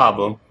has a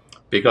problem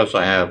because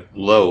I have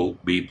low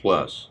B+.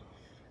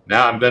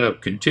 Now I'm going to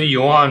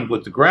continue on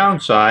with the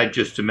ground side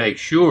just to make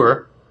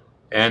sure,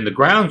 and the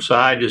ground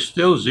side is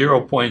still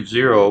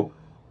 0.0.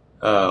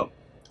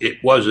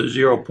 It was a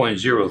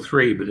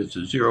 0.03, but it's a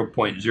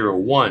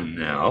 0.01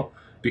 now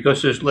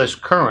because there's less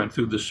current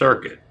through the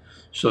circuit.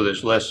 So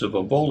there's less of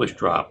a voltage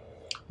drop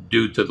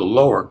due to the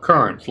lower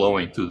current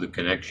flowing through the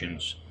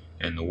connections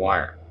and the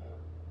wire.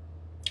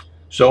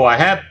 So I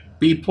have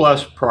B+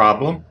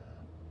 problem,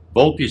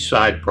 voltage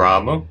side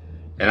problem,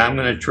 and I'm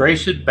going to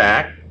trace it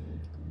back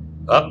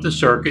up the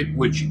circuit,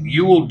 which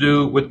you will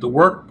do with the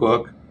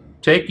workbook,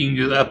 taking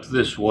you up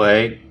this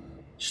way,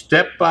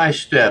 step by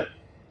step,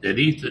 at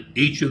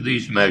each of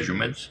these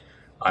measurements.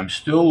 I'm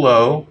still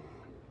low.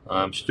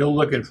 I'm still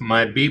looking for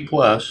my B+.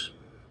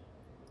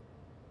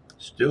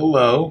 Still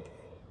low.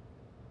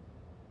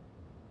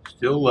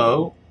 Still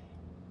low.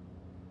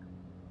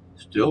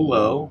 Still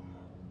low.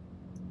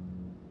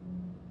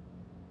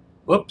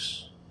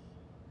 Whoops.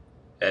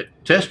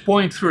 At test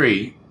point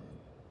 3,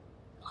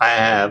 I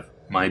have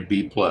my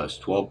B+,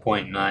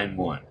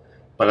 12.91.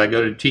 But I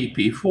go to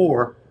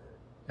TP4,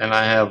 and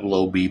I have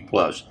low B+.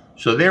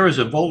 So there is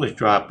a voltage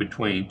drop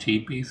between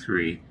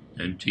TP3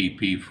 and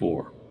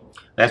TP4.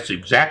 That's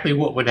exactly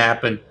what would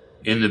happen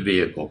in the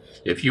vehicle.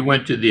 If you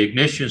went to the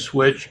ignition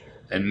switch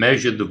and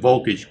measured the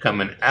voltage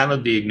coming out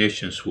of the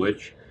ignition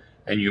switch,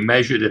 and you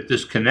measured at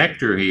this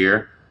connector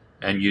here,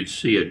 and you'd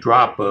see a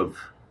drop of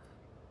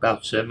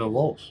about 7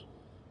 volts.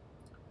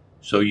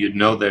 So you'd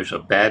know there's a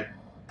bad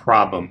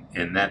problem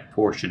in that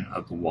portion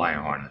of the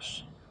wire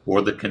harness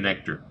or the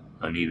connector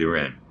on either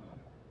end.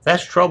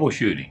 That's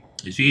troubleshooting.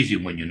 It's easy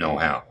when you know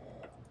how.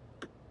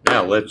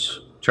 Now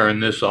let's turn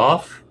this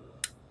off.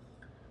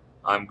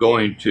 I'm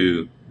going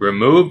to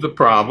remove the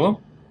problem.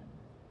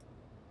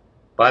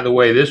 By the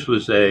way, this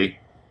was a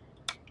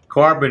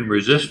carbon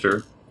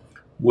resistor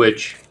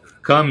which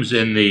comes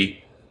in the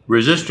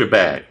resistor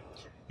bag.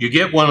 You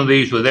get one of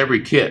these with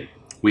every kit.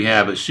 We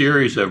have a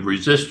series of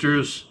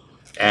resistors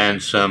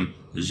and some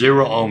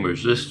 0 ohm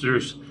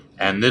resistors,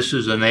 and this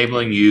is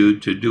enabling you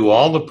to do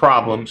all the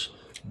problems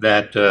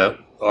that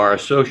are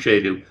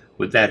associated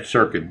with that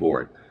circuit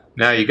board.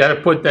 Now you got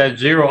to put that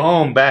 0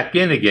 ohm back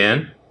in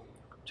again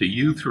to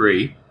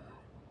U3,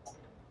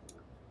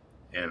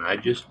 and I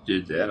just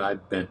did that. I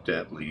bent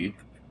that lead.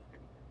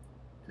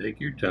 Take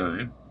your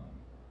time.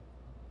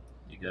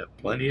 You got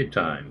plenty of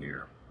time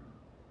here.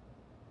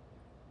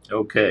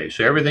 Okay,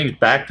 so everything's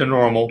back to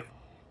normal.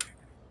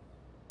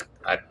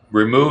 I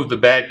removed the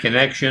bad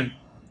connection.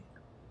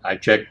 I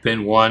checked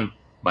pin 1.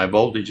 My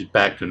voltage is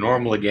back to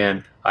normal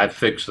again. I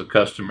fixed the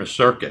customer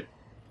circuit.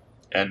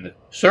 And the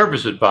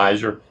service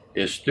advisor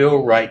is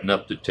still writing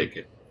up the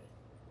ticket.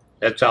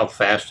 That's how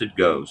fast it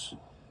goes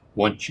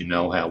once you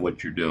know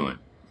what you're doing.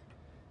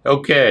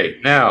 Okay,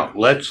 now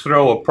let's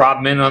throw a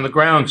problem in on the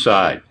ground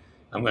side.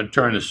 I'm going to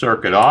turn the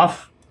circuit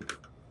off.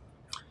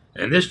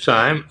 And this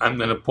time I'm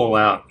going to pull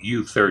out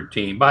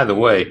U13. By the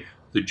way,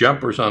 the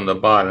jumpers on the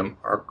bottom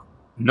are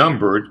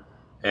numbered,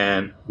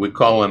 and we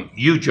call them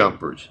U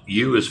jumpers.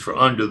 U is for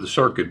under the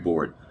circuit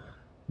board.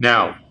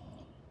 Now,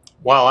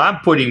 while I'm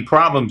putting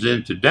problems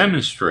in to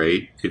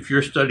demonstrate, if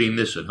you're studying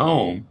this at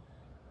home,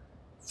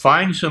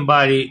 find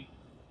somebody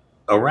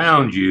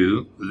around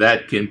you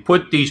that can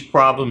put these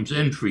problems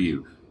in for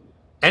you.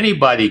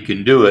 Anybody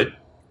can do it.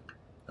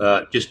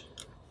 Just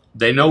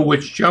They know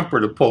which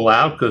jumper to pull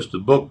out because the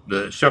book,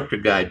 the instructor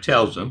guide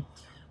tells them.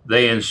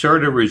 They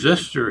insert a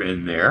resistor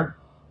in there,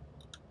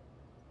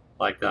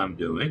 like I'm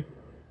doing.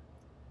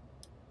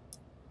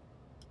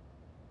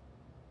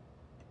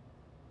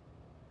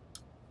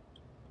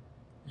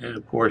 And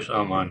of course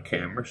I'm on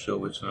camera,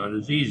 so it's not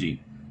as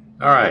easy.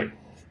 All right,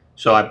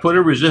 so I put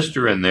a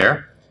resistor in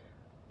there,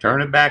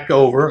 turn it back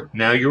over.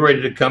 Now you're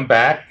ready to come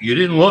back. You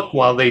didn't look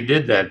while they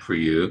did that for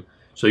you,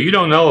 so you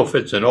don't know if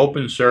it's an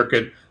open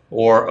circuit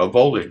or a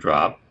voltage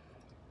drop.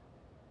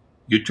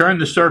 You turn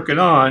the circuit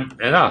on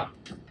and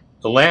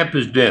the lamp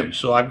is dim.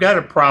 So I've got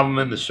a problem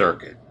in the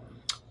circuit.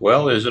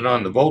 Well, is it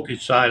on the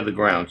voltage side or the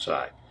ground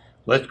side?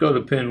 Let's go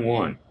to pin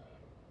 1.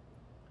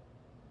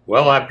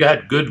 Well, I've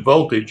got good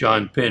voltage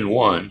on pin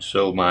 1,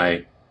 so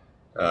my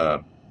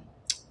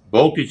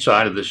voltage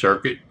side of the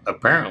circuit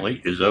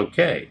apparently is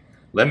okay.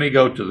 Let me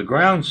go to the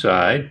ground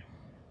side,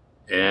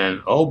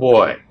 and oh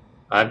boy,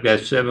 I've got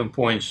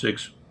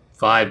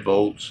 7.65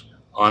 volts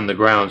on the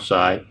ground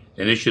side,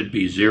 and it should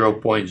be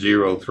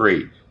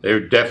 0.03.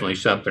 There's definitely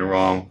something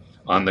wrong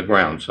on the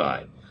ground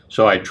side.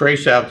 So I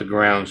trace out the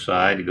ground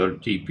side to go to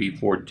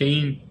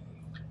TP14,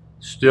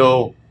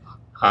 still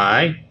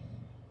high,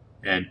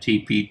 and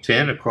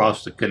TP10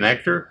 across the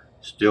connector,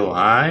 still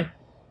high,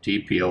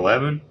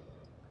 TP11,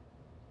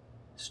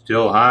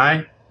 still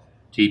high,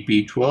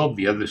 TP12,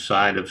 the other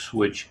side of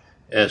switch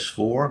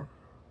S4,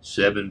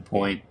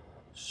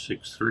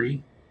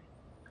 7.63.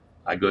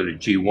 I go to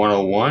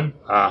G101,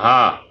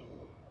 aha,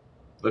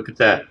 look at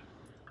that.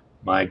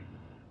 My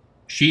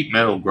sheet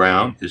metal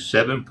ground is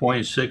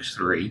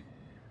 7.63.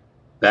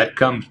 That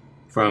comes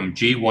from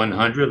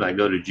G100. I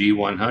go to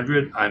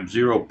G100. I'm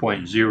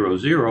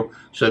 0.00.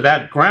 So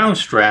that ground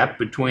strap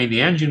between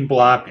the engine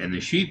block and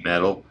the sheet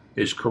metal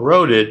is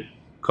corroded,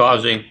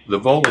 causing the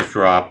voltage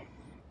drop,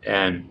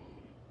 and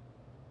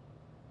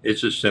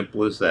it's as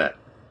simple as that.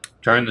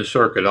 Turn the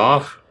circuit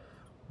off,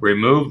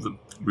 remove the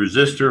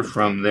resistor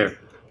from their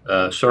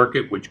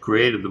circuit which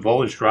created the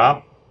voltage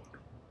drop,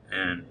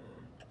 and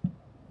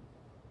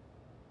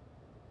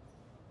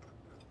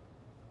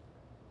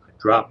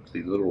drop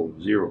the little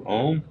 0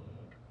 ohm.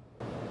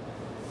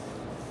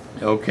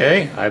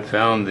 Okay, I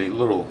found the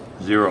little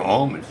 0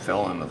 ohm. It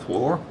fell on the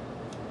floor.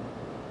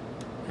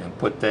 And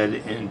put that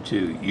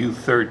into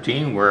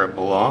U13 where it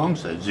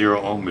belongs. That 0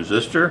 ohm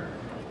resistor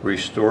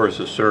restores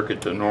the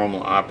circuit to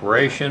normal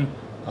operation.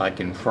 I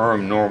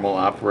confirm normal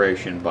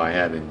operation by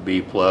having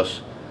B plus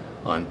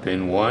on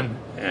pin 1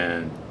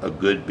 and a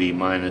good B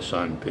minus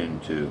on pin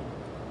 2.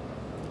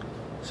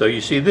 So you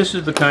see, this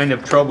is the kind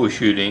of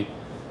troubleshooting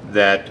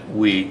that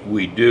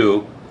we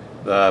do.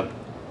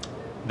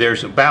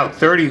 There's about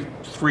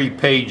 33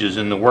 pages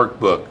in the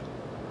workbook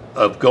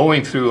of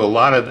going through a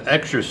lot of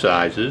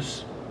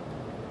exercises,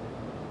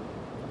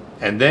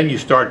 and then you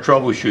start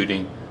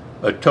troubleshooting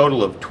a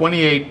total of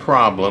 28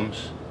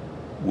 problems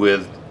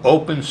with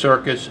open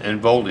circuits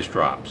and voltage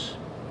drops.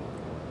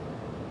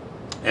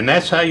 And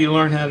that's how you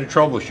learn how to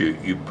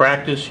troubleshoot. You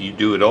practice, you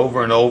do it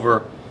over and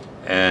over,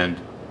 and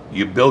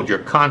you build your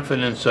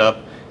confidence up.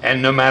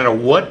 And no matter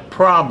what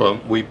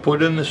problem we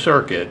put in the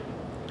circuit,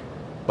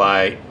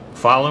 by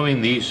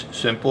following these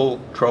simple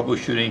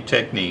troubleshooting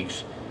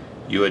techniques,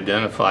 you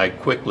identify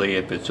quickly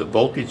if it's a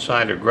voltage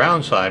side or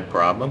ground side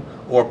problem,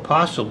 or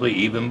possibly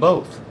even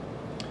both.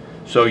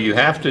 So you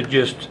have to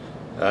just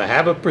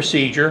have a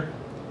procedure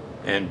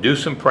and do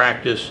some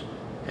practice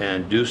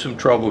and do some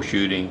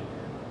troubleshooting,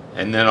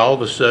 and then all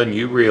of a sudden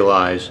you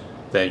realize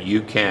that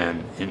you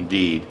can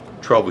indeed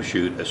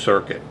troubleshoot a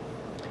circuit.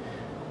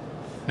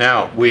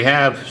 Now, we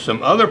have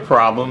some other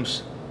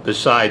problems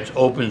besides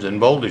opens and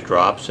voltage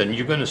drops, and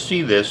you're going to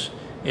see this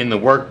in the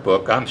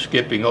workbook. I'm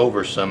skipping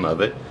over some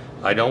of it.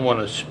 I don't want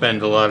to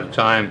spend a lot of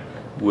time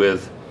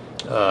with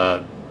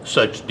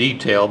such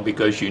detail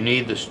because you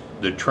need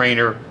the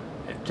trainer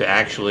to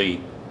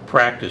actually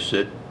practice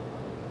it.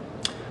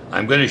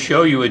 I'm going to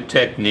show you a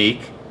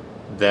technique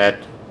that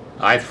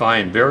I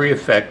find very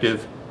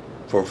effective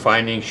for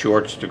finding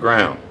shorts to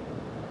ground.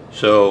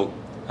 So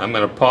I'm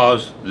going to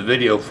pause the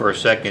video for a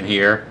second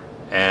here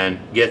and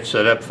get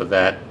set up for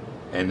that,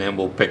 and then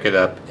we'll pick it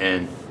up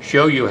and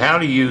show you how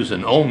to use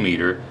an ohm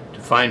meter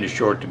to find a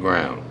short to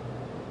ground.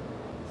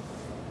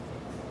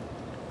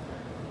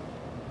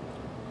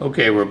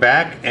 Okay, we're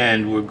back,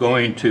 and we're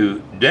going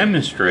to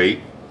demonstrate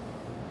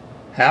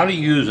how to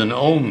use an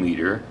ohm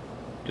meter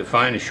to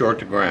find a short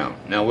to ground.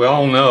 Now, we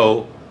all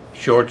know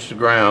shorts to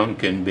ground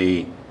can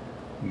be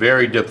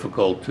very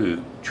difficult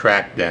to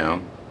track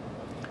down,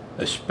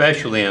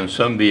 especially on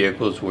some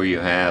vehicles where you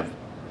have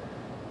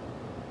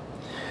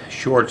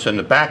shorts in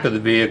the back of the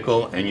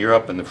vehicle and you're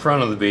up in the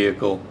front of the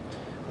vehicle,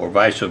 or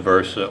vice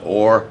versa,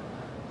 or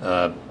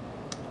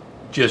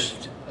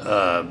just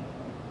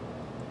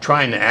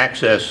trying to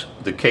access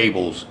the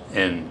cables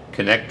and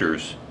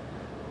connectors.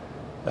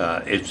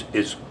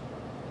 It's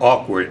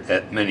awkward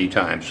at many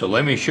times. So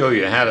let me show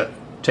you how to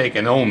take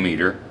an ohm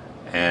meter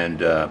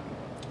and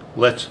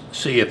let's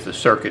see if the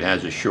circuit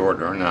has a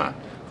short or not.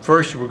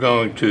 First, we're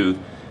going to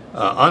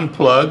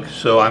unplug,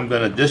 so I'm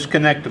going to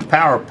disconnect the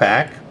power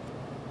pack.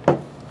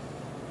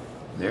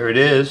 There it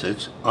is,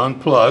 it's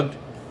unplugged.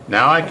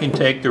 Now I can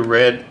take the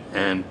red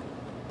and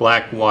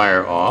black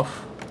wire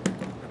off,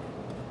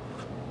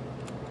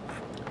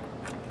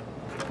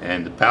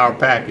 and the power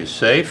pack is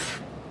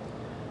safe.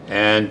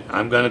 And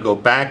I'm going to go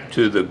back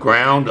to the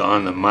ground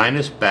on the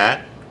minus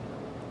bat.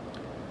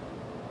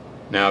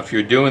 Now if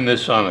you're doing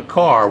this on a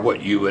car,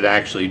 what you would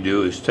actually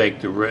do is take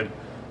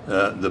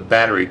the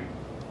battery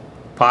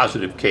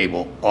positive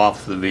cable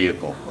off the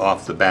vehicle,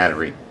 off the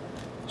battery,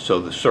 so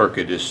the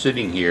circuit is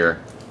sitting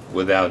here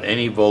without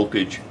any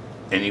voltage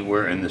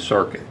anywhere in the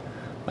circuit.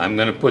 I'm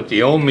going to put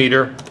the ohm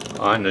meter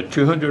on the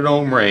 200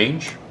 ohm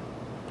range,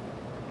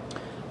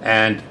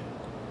 and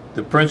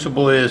the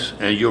principle is,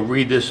 and you'll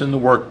read this in the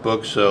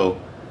workbook, so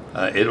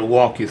it'll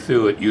walk you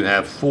through it. You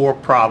have 4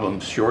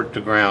 problems short to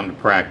ground to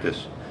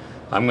practice.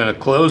 I'm going to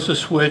close the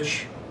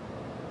switch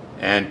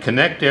and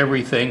connect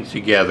everything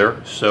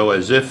together so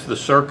as if the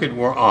circuit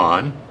were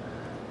on,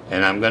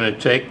 and I'm going to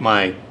take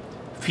my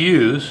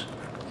fuse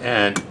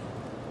and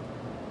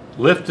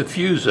lift the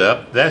fuse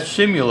up. That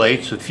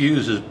simulates the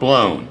fuse is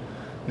blown.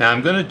 Now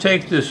I'm going to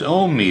take this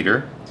ohm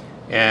meter,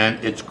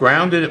 and it's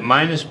grounded at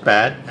minus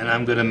bat, and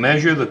I'm going to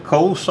measure the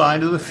cold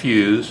side of the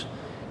fuse,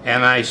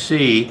 and I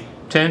see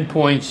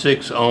 10.6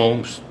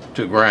 ohms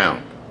to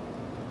ground.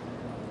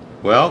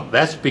 Well,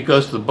 that's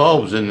because the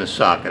bulb's in the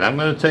socket. I'm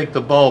going to take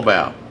the bulb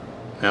out.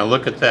 Now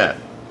look at that.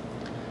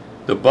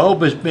 The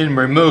bulb has been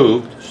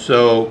removed,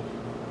 so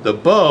the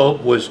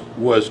bulb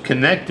was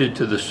connected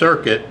to the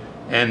circuit,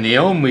 and the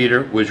ohm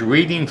meter was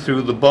reading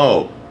through the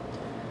bulb.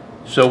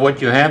 So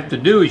what you have to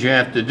do is you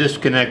have to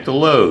disconnect the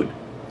load.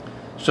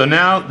 So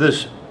now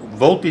this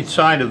voltage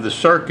side of the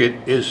circuit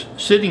is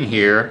sitting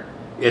here.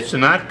 It's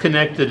not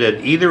connected at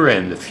either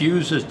end. The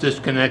fuse has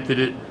disconnected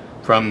it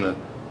from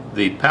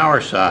the power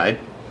side,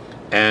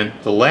 and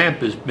the lamp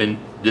has been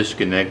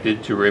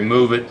disconnected to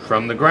remove it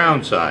from the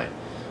ground side.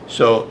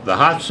 So the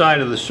hot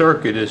side of the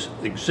circuit is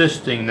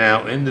existing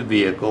now in the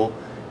vehicle.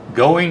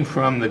 Going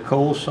from the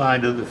cold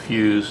side of the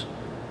fuse,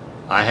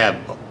 I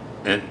have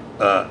an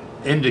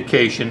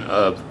indication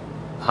of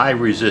high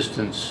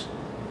resistance,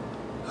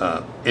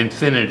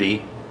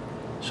 infinity,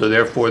 so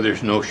therefore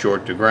there's no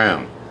short to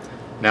ground.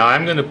 Now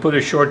I'm going to put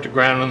a short to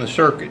ground on the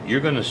circuit. You're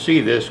going to see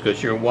this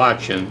because you're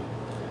watching.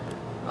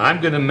 I'm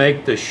going to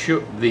make the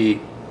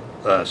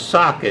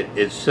socket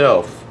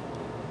itself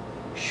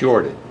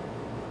shorted.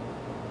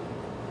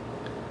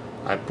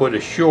 I put a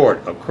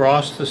short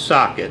across the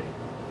socket.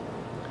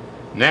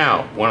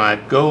 Now when I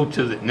go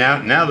to the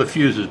now the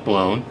fuse is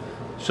blown,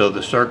 so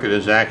the circuit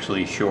is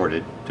actually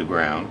shorted to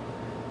ground.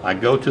 I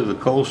go to the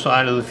cold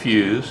side of the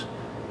fuse,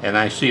 and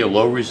I see a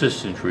low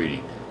resistance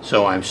reading.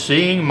 So I'm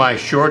seeing my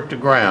short to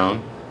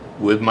ground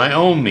with my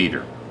ohm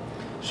meter.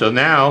 So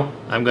now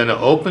I'm going to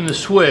open the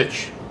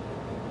switch.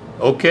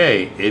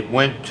 Okay, it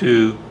went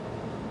to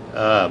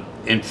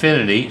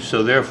infinity,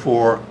 so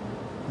therefore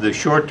the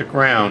short to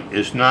ground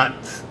is not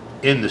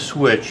in the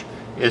switch,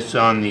 it's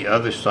on the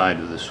other side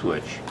of the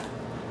switch.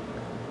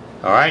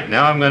 Alright,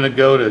 now I'm going to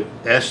go to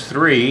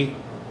S3.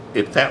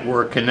 If that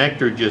were a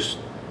connector, just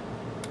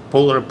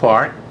pull it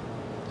apart.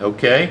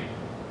 Okay,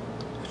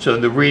 so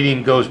the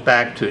reading goes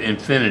back to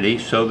infinity,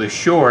 so the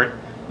short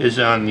is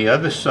on the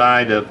other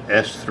side of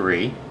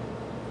S3.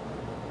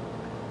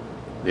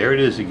 There it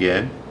is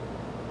again,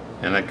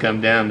 and I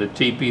come down to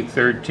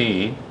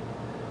TP13,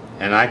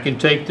 and I can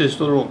take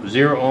this little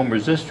 0 ohm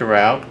resistor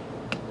out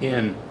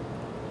in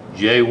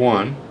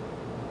J1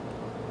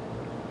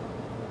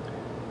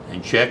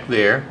 and check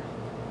there,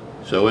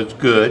 so it's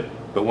good.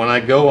 But when I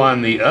go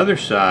on the other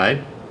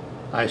side,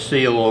 I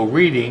see a low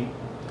reading,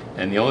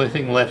 and the only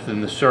thing left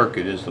in the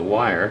circuit is the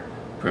wire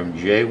from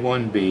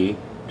J1B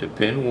to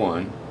pin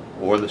 1,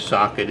 or the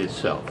socket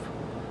itself.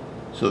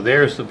 So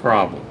there's the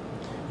problem.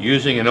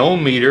 Using an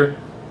ohm meter,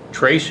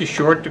 trace a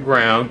short to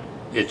ground.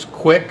 It's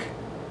quick,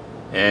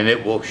 and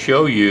it will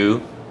show you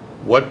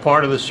what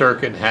part of the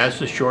circuit has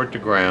the short to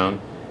ground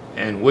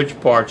and which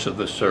parts of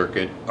the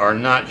circuit are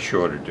not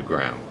shorted to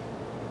ground.